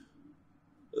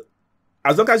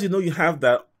 As long as you know you have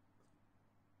that,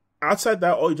 outside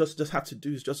that, all you just have to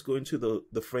do is just go into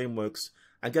the frameworks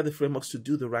and get the frameworks to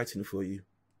do the writing for you.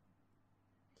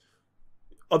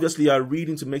 Obviously, you are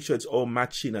reading to make sure it's all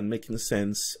matching and making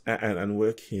sense and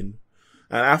working.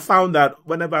 And I found that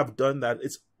whenever I've done that,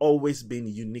 it's always been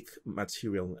unique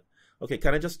material. Okay,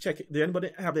 can I just check? Did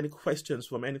anybody have any questions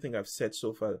from anything I've said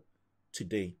so far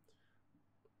today?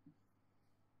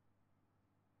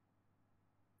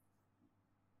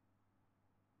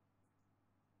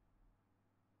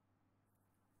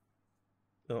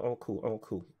 all cool, all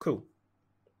cool, cool,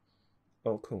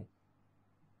 all cool.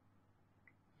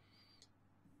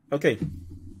 Okay.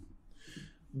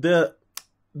 The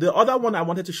other one I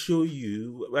wanted to show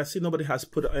you, I see nobody has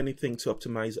put anything to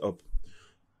optimize up.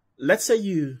 Let's say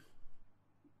you,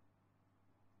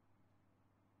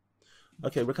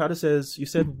 okay, Ricardo says, you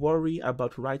said worry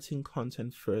about writing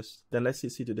content first, then let's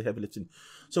see do the heavy lifting.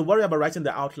 So worry about writing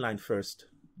the outline first.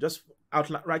 Just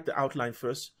write the outline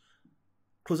first.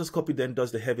 ClosersCopy then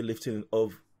does the heavy lifting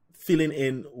of filling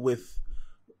in with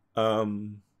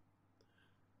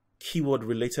keyword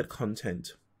related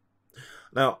content.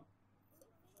 Now,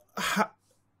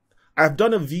 I've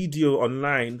done a video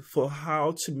online for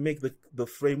how to make the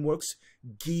frameworks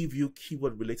give you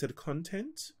keyword related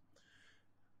content.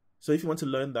 So if you want to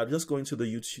learn that, just go into the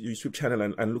YouTube channel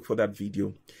and look for that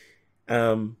video.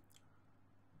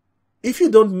 If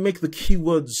you don't make the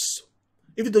keywords,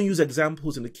 if you don't use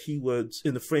examples in the keywords,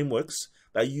 in the frameworks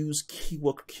that use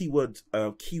keywords,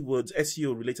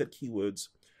 SEO related keywords,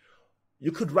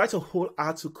 you could write a whole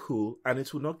article and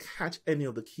it will not catch any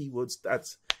of the keywords that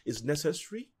is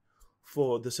necessary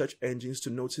for the search engines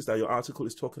to notice that your article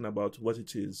is talking about what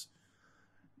it is.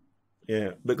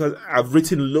 Yeah, because I've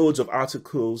written loads of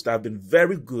articles that have been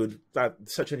very good that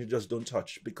search engines just don't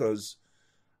touch because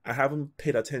I haven't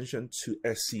paid attention to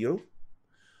SEO.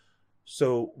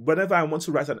 So whenever I want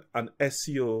to write an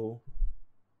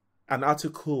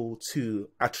article to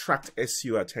attract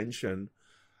SEO attention,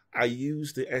 I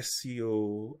use the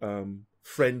SEO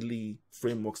friendly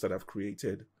frameworks that I've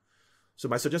created. So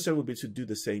my suggestion would be to do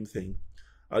the same thing.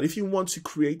 If you want to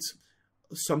create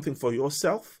something for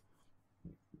yourself,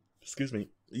 excuse me,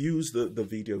 use the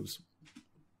videos.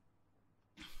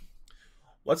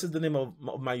 What is the name of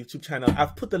my YouTube channel?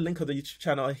 I've put the link of the YouTube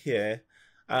channel here.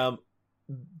 The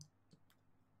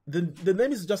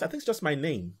name is just, I think it's just my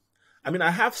name. I mean,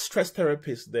 I have stress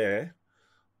therapist there,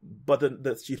 but the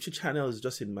YouTube channel is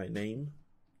just in my name,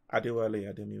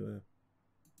 Adewale Ademiwa.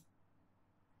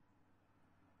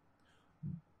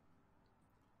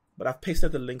 But I've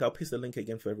pasted the link. I'll paste the link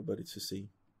again for everybody to see.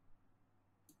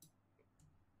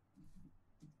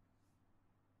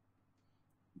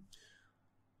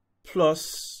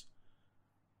 Plus,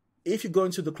 if you go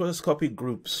into the ClosersCopy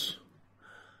groups,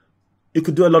 you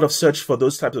could do a lot of search for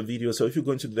those types of videos. So if you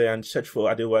go into there and search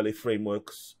for Adewale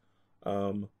frameworks,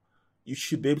 you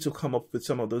should be able to come up with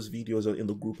some of those videos in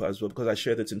the group as well, because I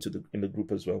shared it in the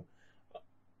group as well.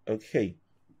 Okay.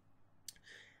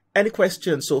 Any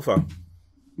questions so far?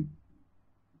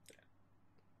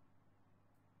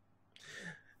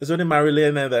 There's only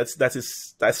Marilena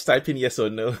that's typing yes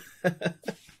or no.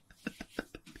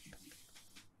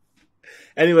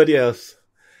 Anybody else?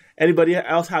 Anybody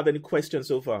else have any questions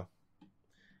so far?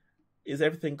 Is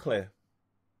everything clear?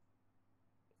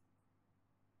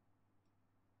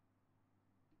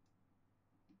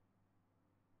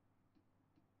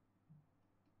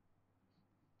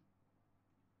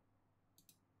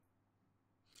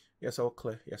 Yes, all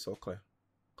clear. Yes, all clear.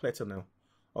 Clear till now.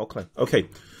 All clear. Okay.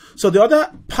 So the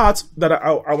other part that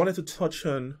I wanted to touch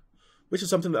on, which is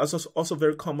something that's also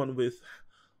very common we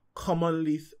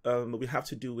have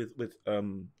to do with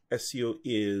SEO,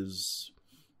 is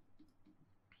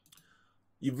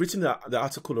you've written the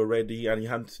article already and you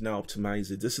have to now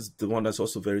optimize it. This is the one that's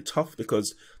also very tough,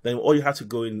 because then all you have to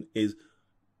go in is,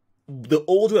 the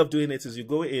old way of doing it is you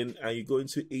go in and you go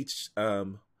into each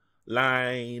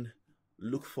line,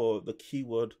 look for the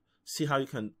keyword, see how you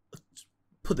can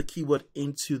put the keyword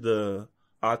into the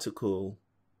article,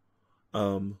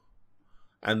 and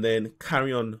then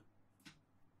carry on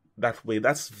that way.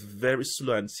 That's very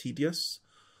slow and tedious.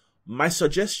 My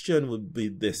suggestion would be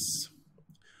this.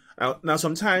 Now,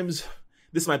 sometimes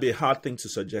this might be a hard thing to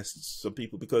suggest to some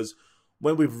people, because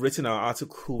when we've written our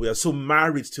article, we are so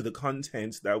married to the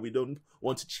content that we don't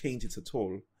want to change it at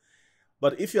all.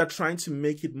 But if you are trying to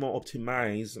make it more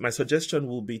optimized, my suggestion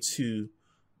will be to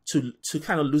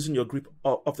kind of loosen your grip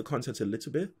of the content a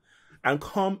little bit and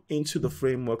come into the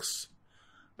frameworks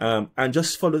and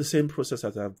just follow the same process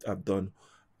as I've done.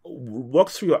 Walk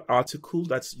through your article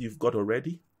that you've got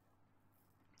already.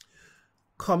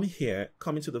 Come here,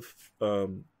 come into the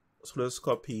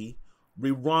ClosersCopy,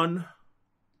 run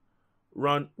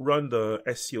the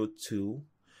SEO tool.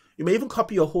 You may even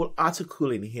copy your whole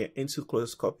article in here into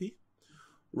ClosersCopy.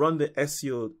 Run the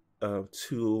SEO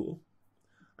tool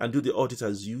and do the audit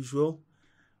as usual.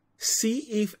 See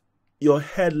if your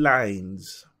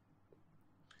headlines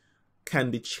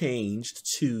can be changed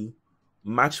to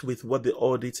match with what the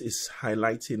audit is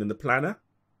highlighting in the planner.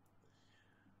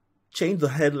 Change the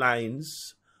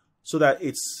headlines so that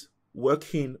it's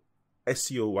working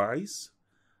SEO-wise.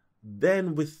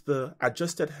 Then with the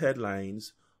adjusted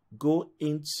headlines, go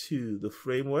into the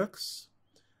frameworks,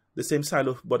 the same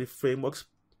silo body frameworks,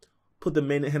 put the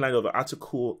main headline of the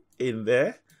article in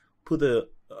there, put the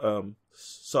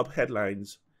sub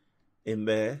headlines in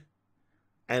there,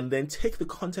 and then take the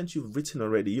content you've written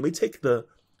already. You may take the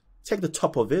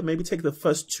top of it, maybe take the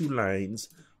first 2 lines,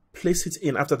 place it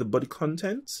in after the body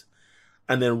content,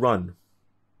 and then run.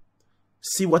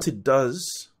 See what it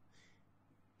does.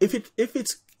 If you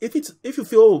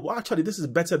feel, oh, actually this is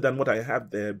better than what I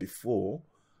have there before,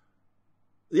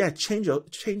 yeah, change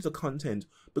the content,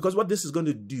 because what this is going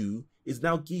to do is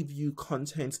now give you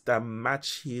content that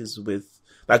matches with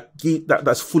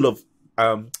that's full of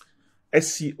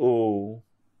SEO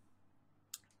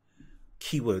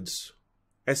keywords,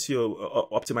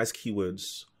 SEO optimized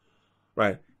keywords,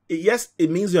 right? Yes, it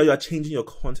means you are changing your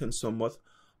content somewhat,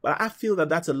 but I feel that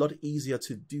that's a lot easier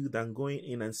to do than going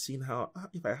in and seeing how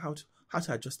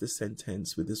to adjust this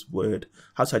sentence with this word,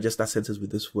 how to adjust that sentence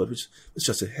with this word, which is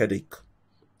just a headache.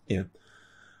 Yeah.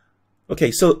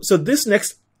 Okay, so this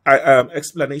next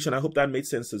explanation, I hope that made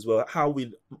sense as well. How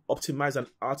we optimize an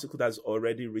article that's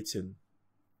already written.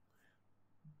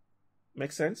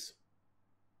 Make sense?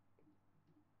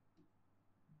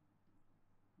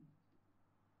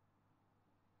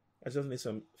 I just need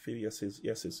some few yeses.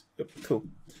 Yep, cool.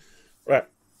 Right.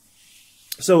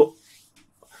 So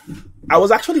I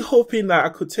was actually hoping that I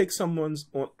could take someone's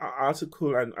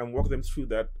article and walk them through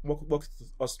that, walk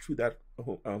us through that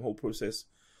whole process.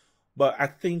 But I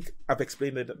think I've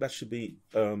explained that should be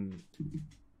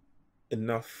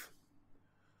enough.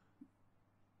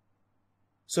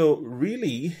 So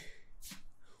really,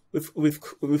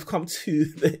 we've come to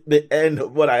the end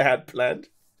of what I had planned.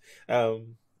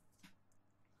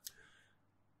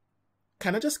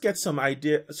 Can I just get some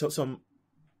some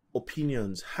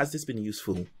opinions? Has this been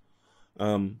useful?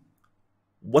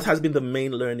 What has been the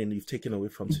main learning you've taken away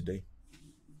from today?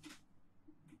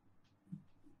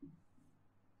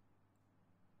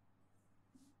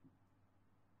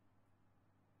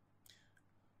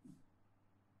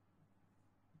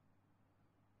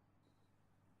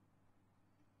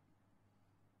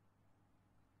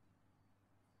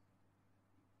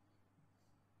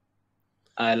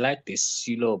 I like the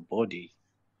silo body.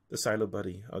 The silo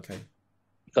body, okay.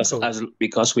 Because cool.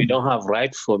 Because we don't have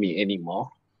write for me anymore.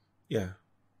 Yeah.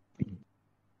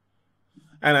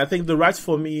 And I think the write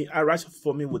for me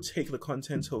would take the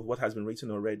content of what has been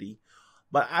written already.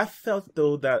 But I felt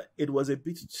though that it was a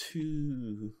bit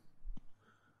too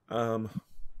how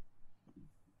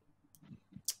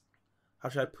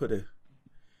should I put it?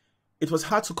 It was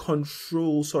hard to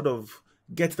control, sort of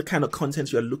get the kind of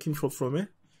content you're looking for from it.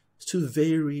 It's too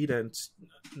varied and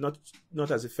not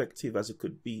as effective as it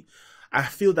could be. I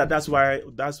feel that that's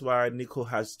why Nico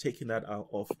has taken that out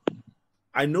of.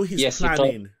 I know he's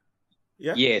planning.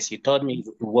 Yes, he told me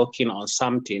working on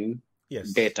something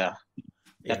better.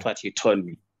 That's what he told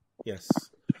me. Yes.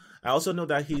 I also know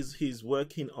that he's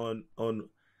working on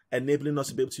enabling us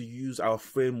to be able to use our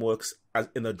frameworks as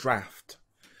in a draft,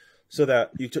 so that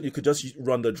you could just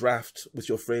run the draft with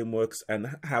your frameworks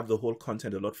and have the whole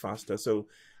content a lot faster. So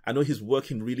I know he's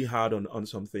working really hard on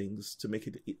some things to make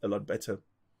it a lot better.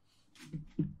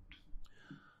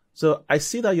 So I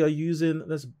see that you're using,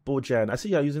 that's Bojan. I see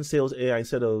you're using Sales AI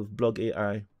instead of Blog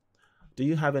AI. Do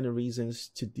you have any reasons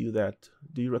to do that?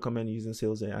 Do you recommend using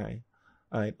Sales AI?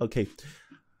 All right, okay.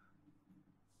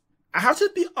 I have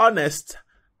to be honest.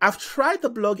 I've tried the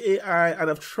Blog AI and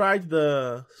I've tried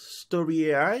the Story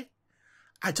AI.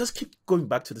 I just keep going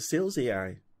back to the Sales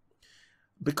AI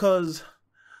because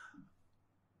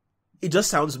it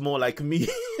just sounds more like me.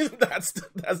 That's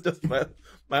just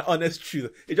my honest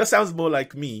truth. It just sounds more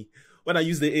like me. When I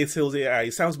use the Sales AI,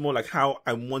 it sounds more like how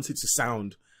I want it to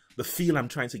sound. The feel I'm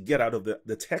trying to get out of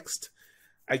the text,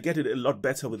 I get it a lot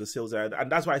better with the Sales AI.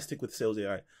 And that's why I stick with Sales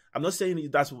AI. I'm not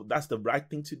saying that's the right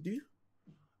thing to do.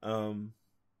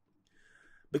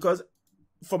 Because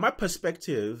from my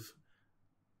perspective,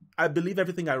 I believe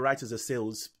everything I write is a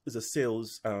sales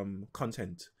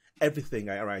content. Everything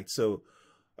I write. So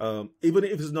even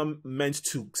if it's not meant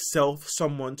to sell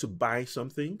someone to buy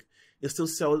something, it's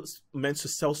still meant to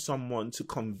sell someone to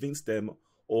convince them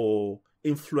or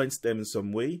influence them in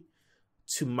some way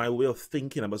to my way of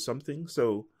thinking about something.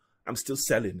 So I'm still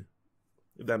selling,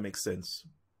 if that makes sense.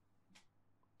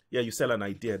 Yeah, you sell an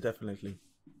idea, definitely.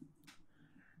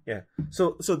 Yeah.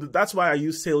 So that's why I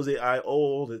use Sales AI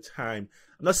all the time.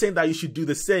 I'm not saying that you should do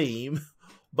the same,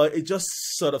 but it just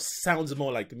sort of sounds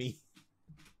more like me.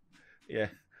 Yeah.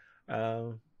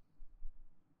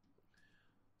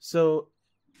 So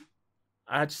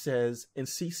Aj says, in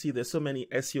CC, there's so many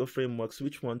SEO frameworks.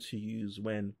 Which one to use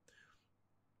when?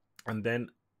 And then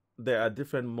there are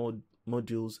different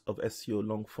modules of SEO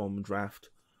long form draft.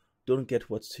 Don't get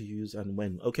what to use and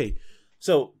when. Okay,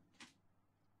 so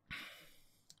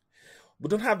we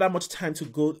don't have that much time to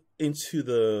go into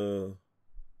the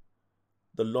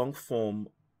long form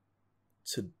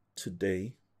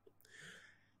today.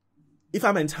 If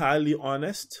I'm entirely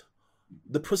honest,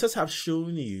 the process I've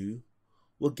shown you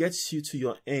will get you to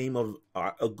your aim of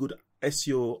a good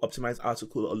SEO optimized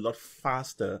article a lot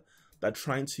faster than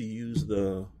trying to use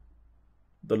the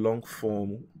long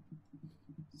form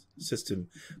system.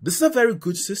 This is a very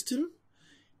good system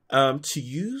to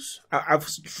use. I've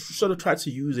sort of tried to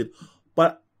use it,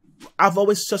 but I've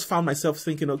always just found myself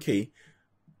thinking, okay,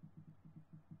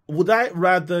 would I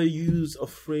rather use a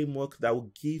framework that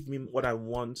will give me what I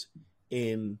want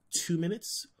in 2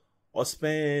 minutes, or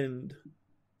spend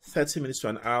 30 minutes to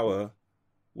an hour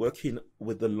working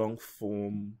with the long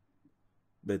form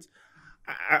bit?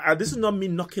 This is not me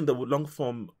knocking the long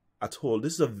form at all.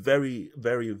 This is a very,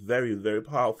 very, very, very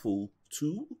powerful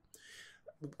tool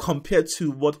compared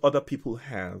to what other people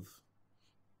have.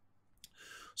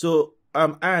 So,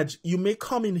 Aj, you may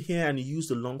come in here and use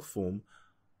the long form,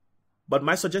 but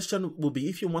my suggestion will be,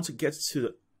 if you want to get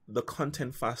to the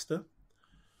content faster,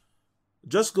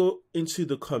 just go into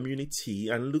the community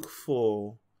and look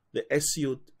for the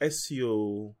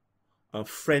SEO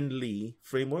friendly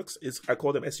frameworks. I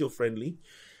call them SEO friendly,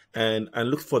 and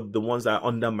look for the ones that are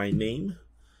under my name.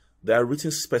 They are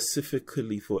written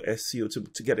specifically for SEO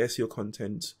to get SEO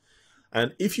content.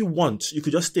 And if you want, you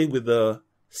could just stay with the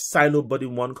silo body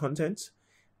one content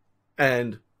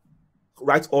and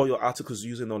write all your articles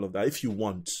using all of that if you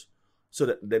want, so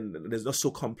that then it's not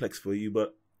so complex for you.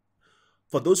 But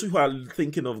for those who are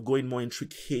thinking of going more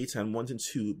intricate and wanting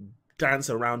to dance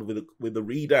around with the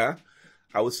reader,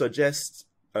 I would suggest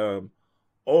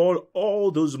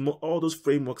all those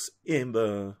frameworks in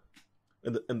the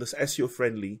SEO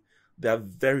friendly. They are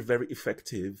very, very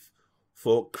effective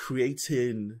for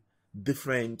creating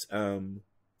different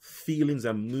feelings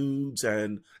and moods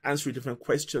and answering different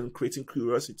questions, creating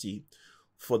curiosity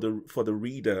for the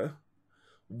reader,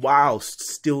 whilst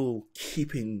still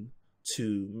keeping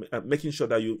to making sure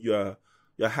that you're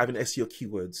having SEO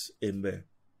keywords in there.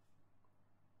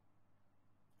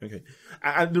 Okay,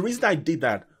 and the reason I did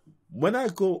that, when I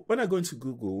go into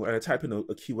Google and I type in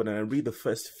a keyword and I read the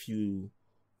first few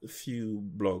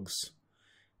blogs,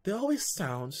 they always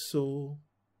sound so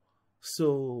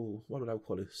what would I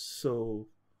call it? So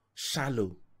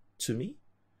shallow to me.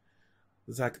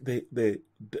 It's like they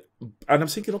and I'm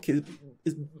thinking, okay,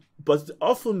 but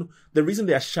often the reason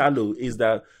they are shallow is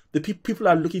that the people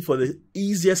are looking for the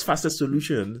easiest, fastest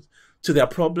solution to their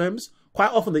problems.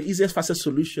 Quite often, the easiest, fastest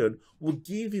solution will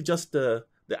give you just the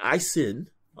icing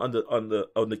on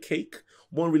the cake.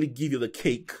 Won't really give you the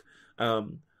cake,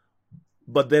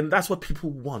 but then that's what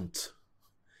people want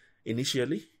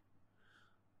initially,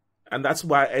 and that's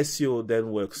why SEO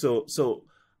then works. So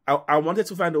I wanted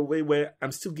to find a way where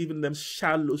I'm still giving them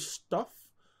shallow stuff,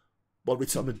 but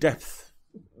with some depth.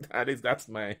 That's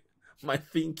my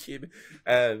thinking,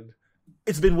 and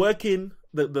it's been working.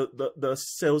 The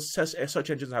search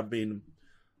engines have been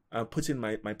putting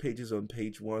my pages on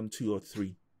page 1, 2, or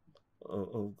 3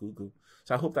 of Google.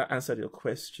 So I hope that answered your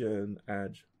question,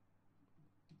 Aj.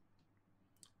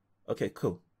 Okay,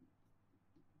 cool.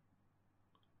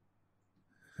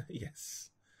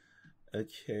 Yes.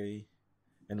 Okay.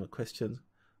 Any more questions?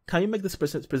 Can you make this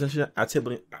presentation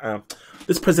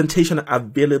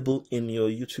available in your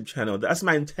YouTube channel? That's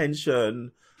my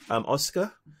intention,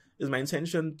 Oscar. Is my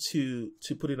intention to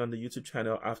put it on the YouTube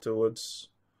channel afterwards.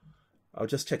 I'll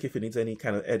just check if it needs any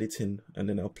kind of editing, and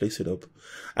then I'll place it up.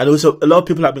 And also, a lot of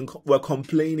people were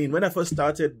complaining when I first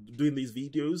started doing these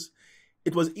videos.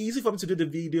 It was easy for me to do the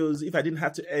videos if I didn't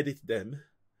have to edit them.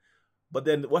 But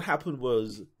then what happened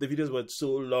was the videos were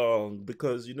so long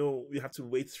because, you have to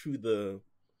wait through the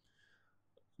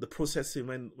processing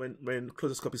when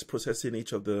ClosersCopy is processing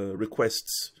each of the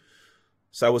requests.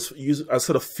 So I was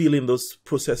sort of feeling those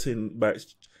processing by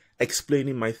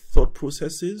explaining my thought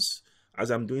processes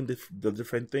as I'm doing the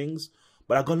different things.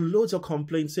 But I got loads of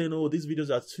complaints saying, oh, these videos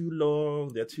are too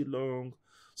long, they're too long.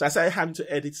 So I started having to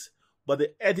edit, but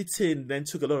the editing then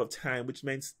took a lot of time, which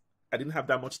meant I didn't have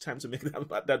that much time to make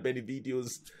that many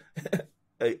videos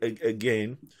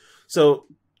again. So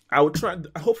I would try.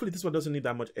 Hopefully, this one doesn't need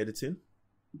that much editing.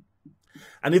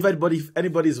 And if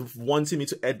anybody's wanting me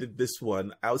to edit this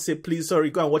one, I would say, please, sorry,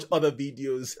 go and watch other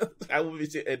videos. I won't be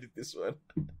to edit this one.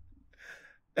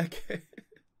 Okay.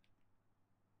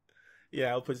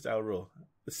 Yeah, I'll put it out raw.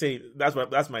 Same.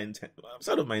 That's my intent.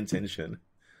 Sort of my intention.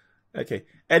 Okay.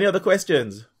 Any other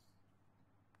questions?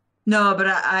 No, but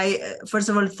I first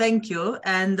of all, thank you.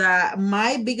 And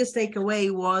my biggest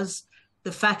takeaway was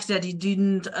the fact that you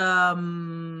didn't.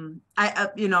 I'm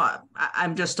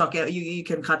just talking. You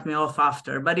can cut me off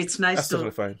after, but it's nice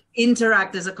to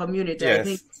interact as a community. Yes. I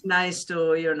think it's nice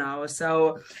to,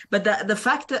 So, but the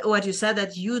fact that what you said,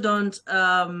 that you don't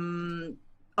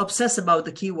obsess about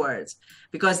the keywords,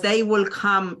 because they will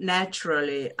come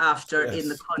naturally after in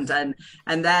the content.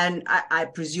 And then I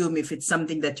presume if it's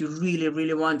something that you really,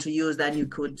 really want to use, then you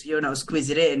could, squeeze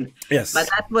it in. Yes. But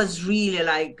that was really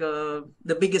like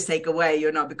the biggest takeaway,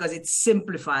 because it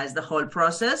simplifies the whole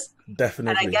process. Definitely.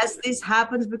 And I guess this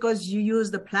happens because you use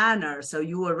the planner. So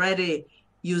you already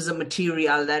use a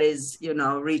material that is,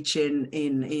 rich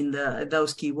in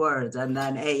those keywords, and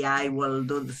then AI will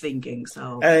do the thinking.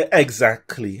 So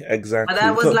exactly. But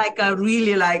that was like a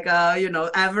really like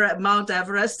Mount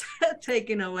Everest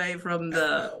taken away from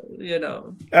the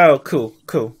Oh, cool.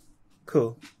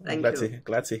 Thank you.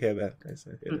 Glad to hear that.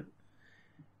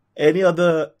 Any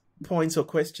other points or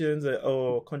questions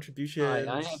or contributions?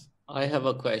 I have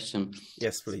a question.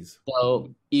 Yes, please.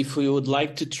 So if we would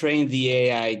like to train the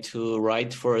AI to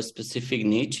write for a specific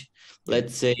niche,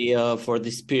 let's say for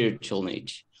the spiritual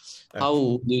niche, how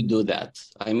would we do that?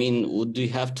 I mean, would we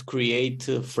have to create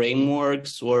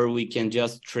frameworks, or we can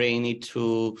just train it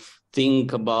to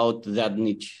think about that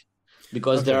niche?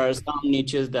 Because there are some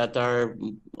niches that are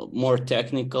more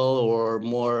technical or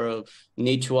more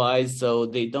niche-wise, so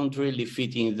they don't really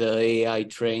fit in the AI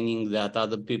training that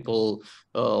other people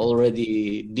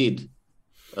already did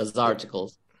as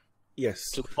articles.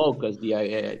 Yes. To focus the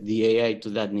AI to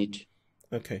that niche.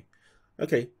 Okay.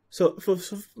 So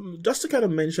just to kind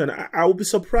of mention, I would be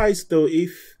surprised though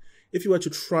if you were to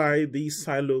try these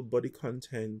silo body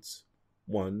content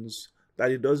ones,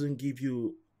 that it doesn't give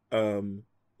you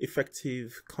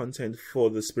effective content for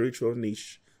the spiritual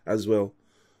niche as well.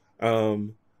 I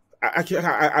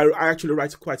actually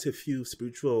write quite a few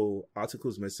spiritual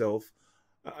articles myself.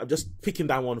 I'm just picking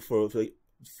that one for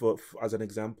as an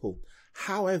example.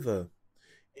 However,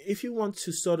 if you want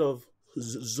to sort of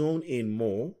zone in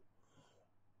more,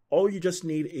 all you just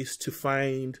need is to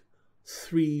find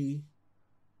three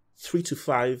to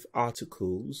five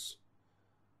articles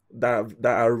that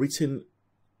are written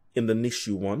in the niche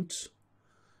you want.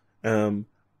 And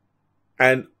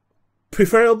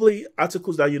preferably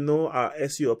articles that are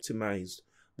SEO optimized.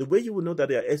 The way you will know that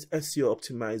they are SEO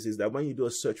optimized is that when you do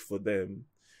a search for them,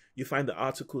 you find the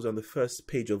articles on the first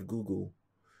page of Google.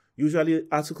 Usually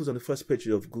articles on the first page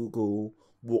of Google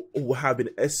will have been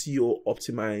SEO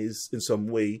optimized in some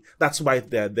way. That's why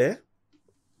they're there.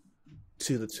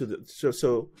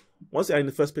 So once they're in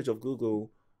the first page of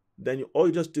Google, then all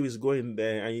you just do is go in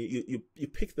there and you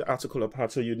pick the article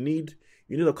apart. So you need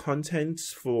the content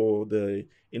for the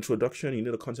introduction, you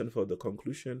need the content for the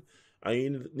conclusion, and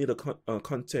you need a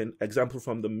content example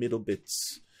from the middle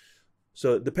bits.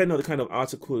 So depending on the kind of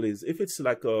article is, if it's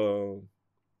like a,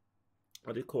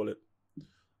 what do you call it?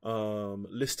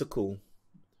 Listicle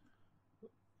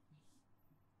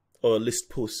or list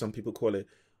post, some people call it.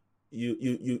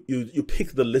 You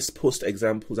pick the list post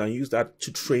examples and use that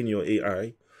to train your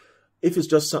AI. If it's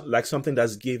just like something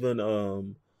that's given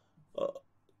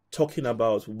talking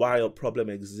about why a problem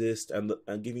exists and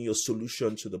giving you a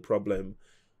solution to the problem,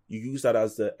 you use that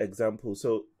as the example.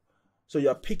 So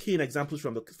you're picking examples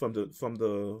from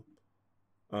the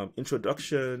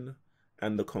introduction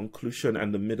and the conclusion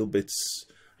and the middle bits,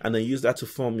 and then use that to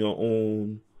form your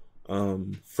own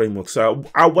framework. So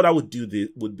what I would do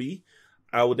would be,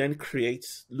 I would then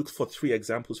look for 3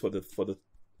 examples for the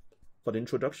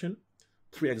introduction,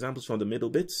 3 examples from the middle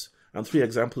bits, and 3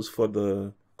 examples for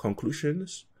the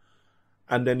conclusions.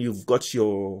 And then you've got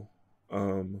your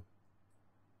SEO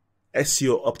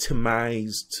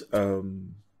optimized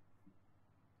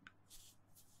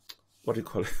what do you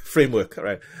call it? Framework,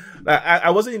 right?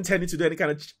 I wasn't intending to do any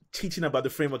kind of teaching about the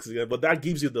frameworks again, but that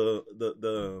gives you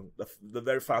the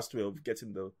very fast way of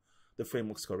getting the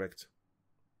frameworks correct.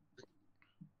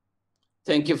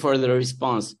 Thank you for the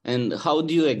response. And how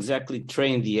do you exactly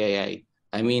train the AI?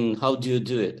 I mean, how do you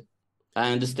do it?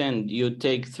 I understand you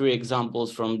take 3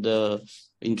 examples from the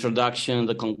introduction,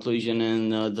 the conclusion,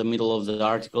 and the middle of the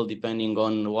article, depending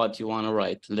on what you want to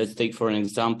write. Let's take, for an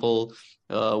example,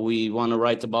 we want to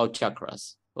write about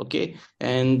chakras, okay?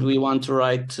 And we want to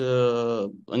write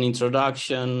an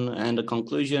introduction and a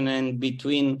conclusion, and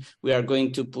between, we are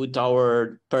going to put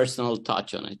our personal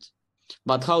touch on it.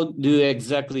 But how do you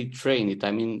exactly train it?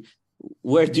 I mean,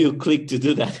 where do you click to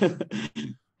do that?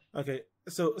 Okay,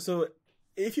 so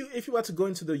if you were to go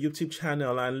into the YouTube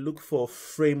channel and look for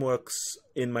frameworks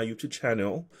in my YouTube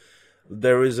channel,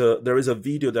 there is a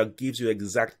video that gives you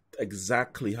exact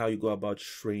exactly how you go about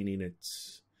training it.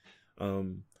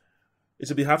 It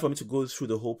would be hard for me to go through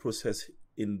the whole process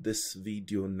in this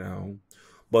video now,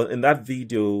 but in that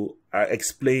video I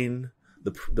explain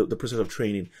the process of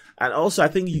training. And also I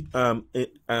think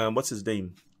what's his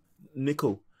name,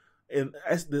 Nico, in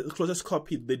the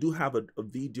ClosersCopy, they do have a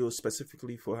video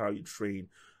specifically for how you train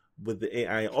with the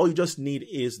AI. All you just need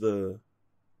is the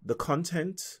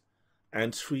content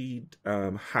and 3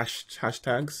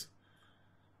 hashtags,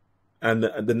 and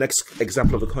the next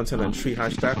example of the content and 3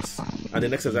 hashtags, and the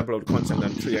next example of the content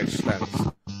and 3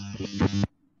 hashtags.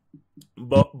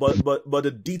 But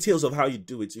the details of how you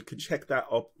do it, you can check that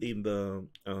up in the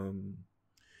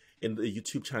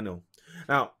YouTube channel.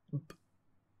 Now,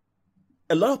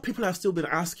 a lot of people have still been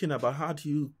asking about how do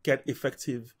you get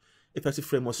effective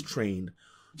frameworks trained.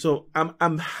 So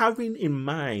I'm having in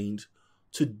mind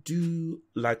to do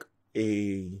like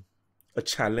a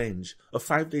challenge, a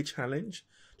 5-day challenge,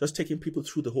 just taking people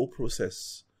through the whole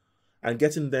process and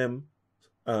getting them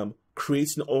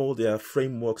creating all their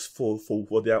frameworks for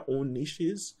their own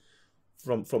niches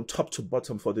from top to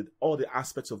bottom for all the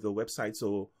aspects of the websites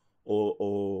or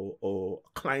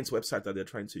client's website that they're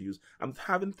trying to use. I'm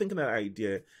thinking that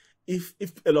idea. If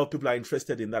a lot of people are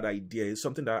interested in that idea, it's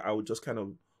something that I would just kind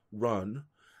of run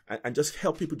and just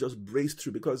help people just brace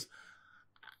through, because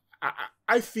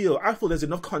I feel there's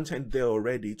enough content there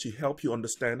already to help you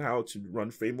understand how to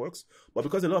run frameworks. But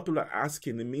because a lot of people are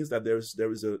asking, it means that there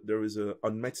is a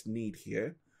unmet need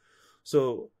here.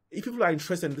 So if people are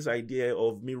interested in this idea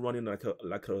of me running like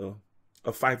a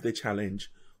 5-day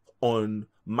challenge on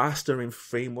mastering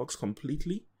frameworks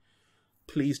completely,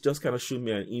 please just kind of shoot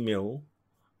me an email,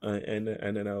 and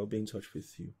then I'll be in touch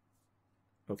with you.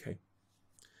 Okay.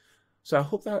 So I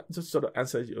hope that just sort of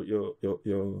answers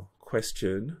your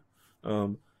question.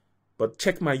 But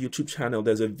check my YouTube channel.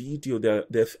 There's a video there.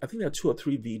 I think there are 2 or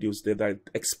 3 videos there that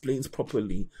explains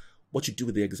properly what you do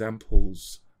with the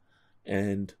examples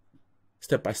and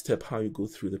step by step how you go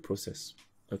through the process.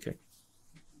 Okay.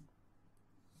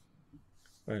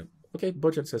 All right. Okay.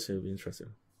 Budget says you'll be interested.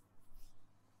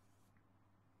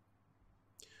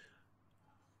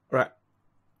 All right.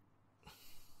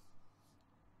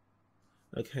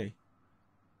 Okay.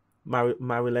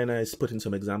 Marilena is putting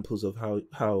some examples of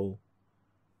how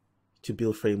to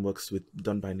build frameworks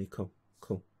done by Nico.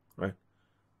 Cool. Right.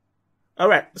 All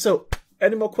right. So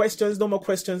any more questions? No more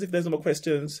questions. If there's no more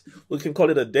questions, we can call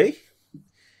it a day.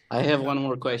 I have one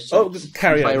more question. Oh,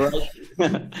 carry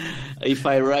on. If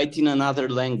I write in another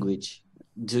language,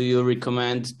 do you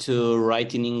recommend to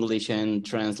write in English and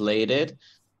translate it,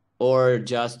 or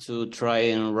just to try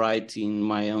and write in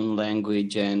my own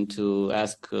language and to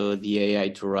ask the AI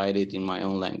to write it in my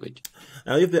own language?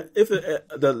 Now, if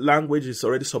the language is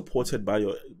already supported by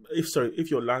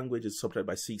if your language is supported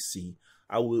by CC,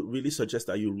 I would really suggest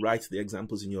that you write the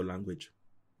examples in your language.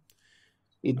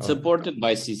 It's supported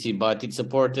by CC, but it's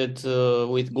supported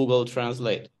with Google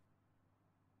Translate.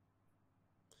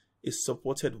 It's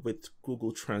supported with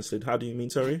Google Translate. How do you mean,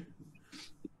 sorry?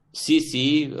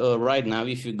 CC, right now,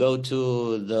 if you go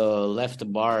to the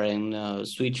left bar and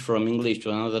switch from English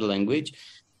to another language,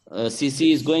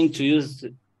 CC is going to use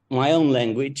my own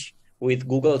language with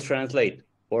Google Translate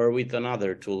or with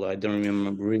another tool. I don't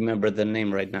remember the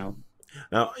name right now.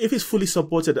 Now, if it's fully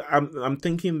supported, I'm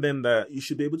thinking then that you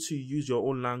should be able to use your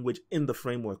own language in the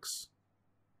frameworks.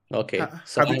 Okay.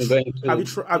 So have you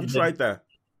tried that?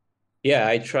 Yeah,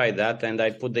 I tried that, and I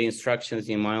put the instructions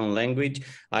in my own language.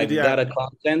 I got a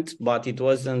content, but it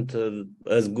wasn't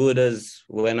as good as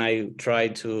when I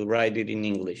tried to write it in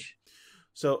English.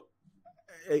 So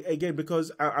again,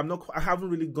 because I haven't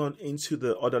really gone into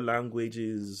the other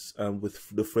languages with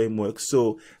the framework,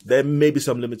 so there may be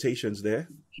some limitations there.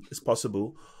 It's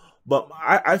possible, but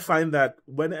I find that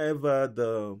whenever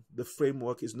the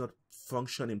framework is not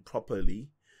functioning properly,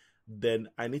 then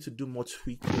I need to do more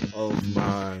tweaking of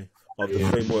the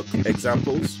framework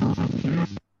examples. I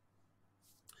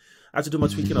have to do more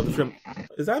tweaking of the framework.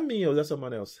 Is that me or is that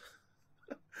someone else?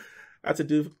 I have to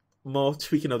do more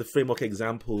tweaking of the framework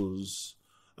examples.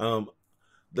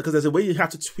 Because there's a way you have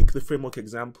to tweak the framework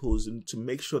examples to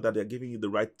make sure that they're giving you the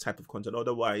right type of content.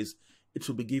 Otherwise, it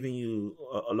will be giving you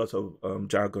a lot of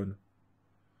jargon.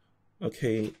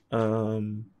 Okay.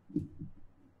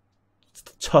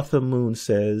 Tother Moon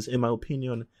says, in my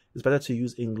opinion, it's better to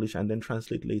use English and then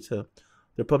translate later.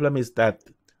 The problem is that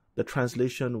the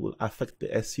translation will affect the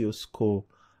SEO score,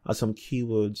 as some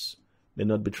keywords may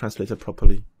not be translated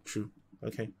properly. True.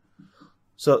 Okay.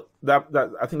 So that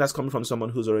I think that's coming from someone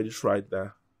who's already tried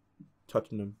that.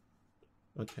 Tottenham.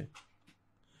 Okay.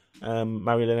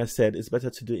 Marilena said it's better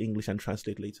to do English and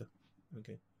translate later.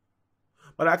 Okay.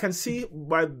 But I can see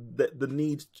why the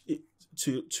need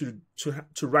to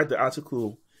write the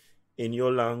article in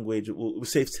your language will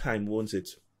save time, won't it?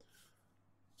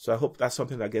 So I hope that's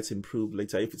something that gets improved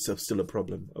later if it's still a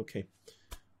problem. Okay,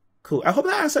 cool. I hope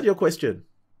that answered your question.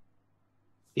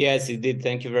 Yes, it did.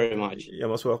 Thank you very much. You're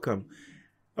most welcome.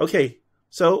 Okay,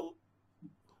 so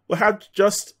we'll have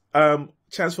just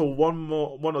chance for one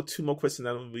or two more questions,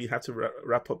 and we have to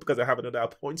wrap up because I have another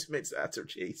appointment to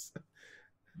chase.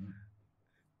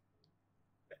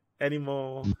 Any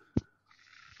more?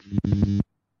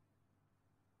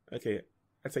 Okay,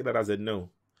 I take that as a no.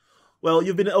 Well,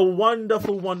 you've been a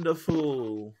wonderful,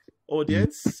 wonderful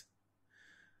audience.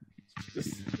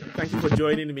 Thank you for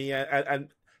joining me, and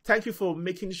thank you for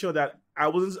making sure that I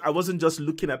wasn't just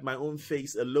looking at my own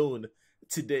face alone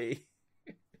today.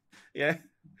 Yeah.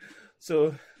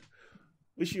 So,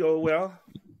 wish you all well.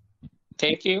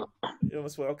 Thank you. You're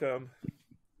most welcome.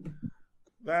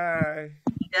 Bye.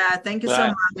 Yeah, thank you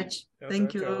so much.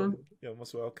 Thank you. You're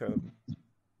most welcome.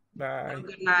 Bye.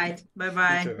 Good night.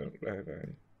 Bye-bye. Bye-bye.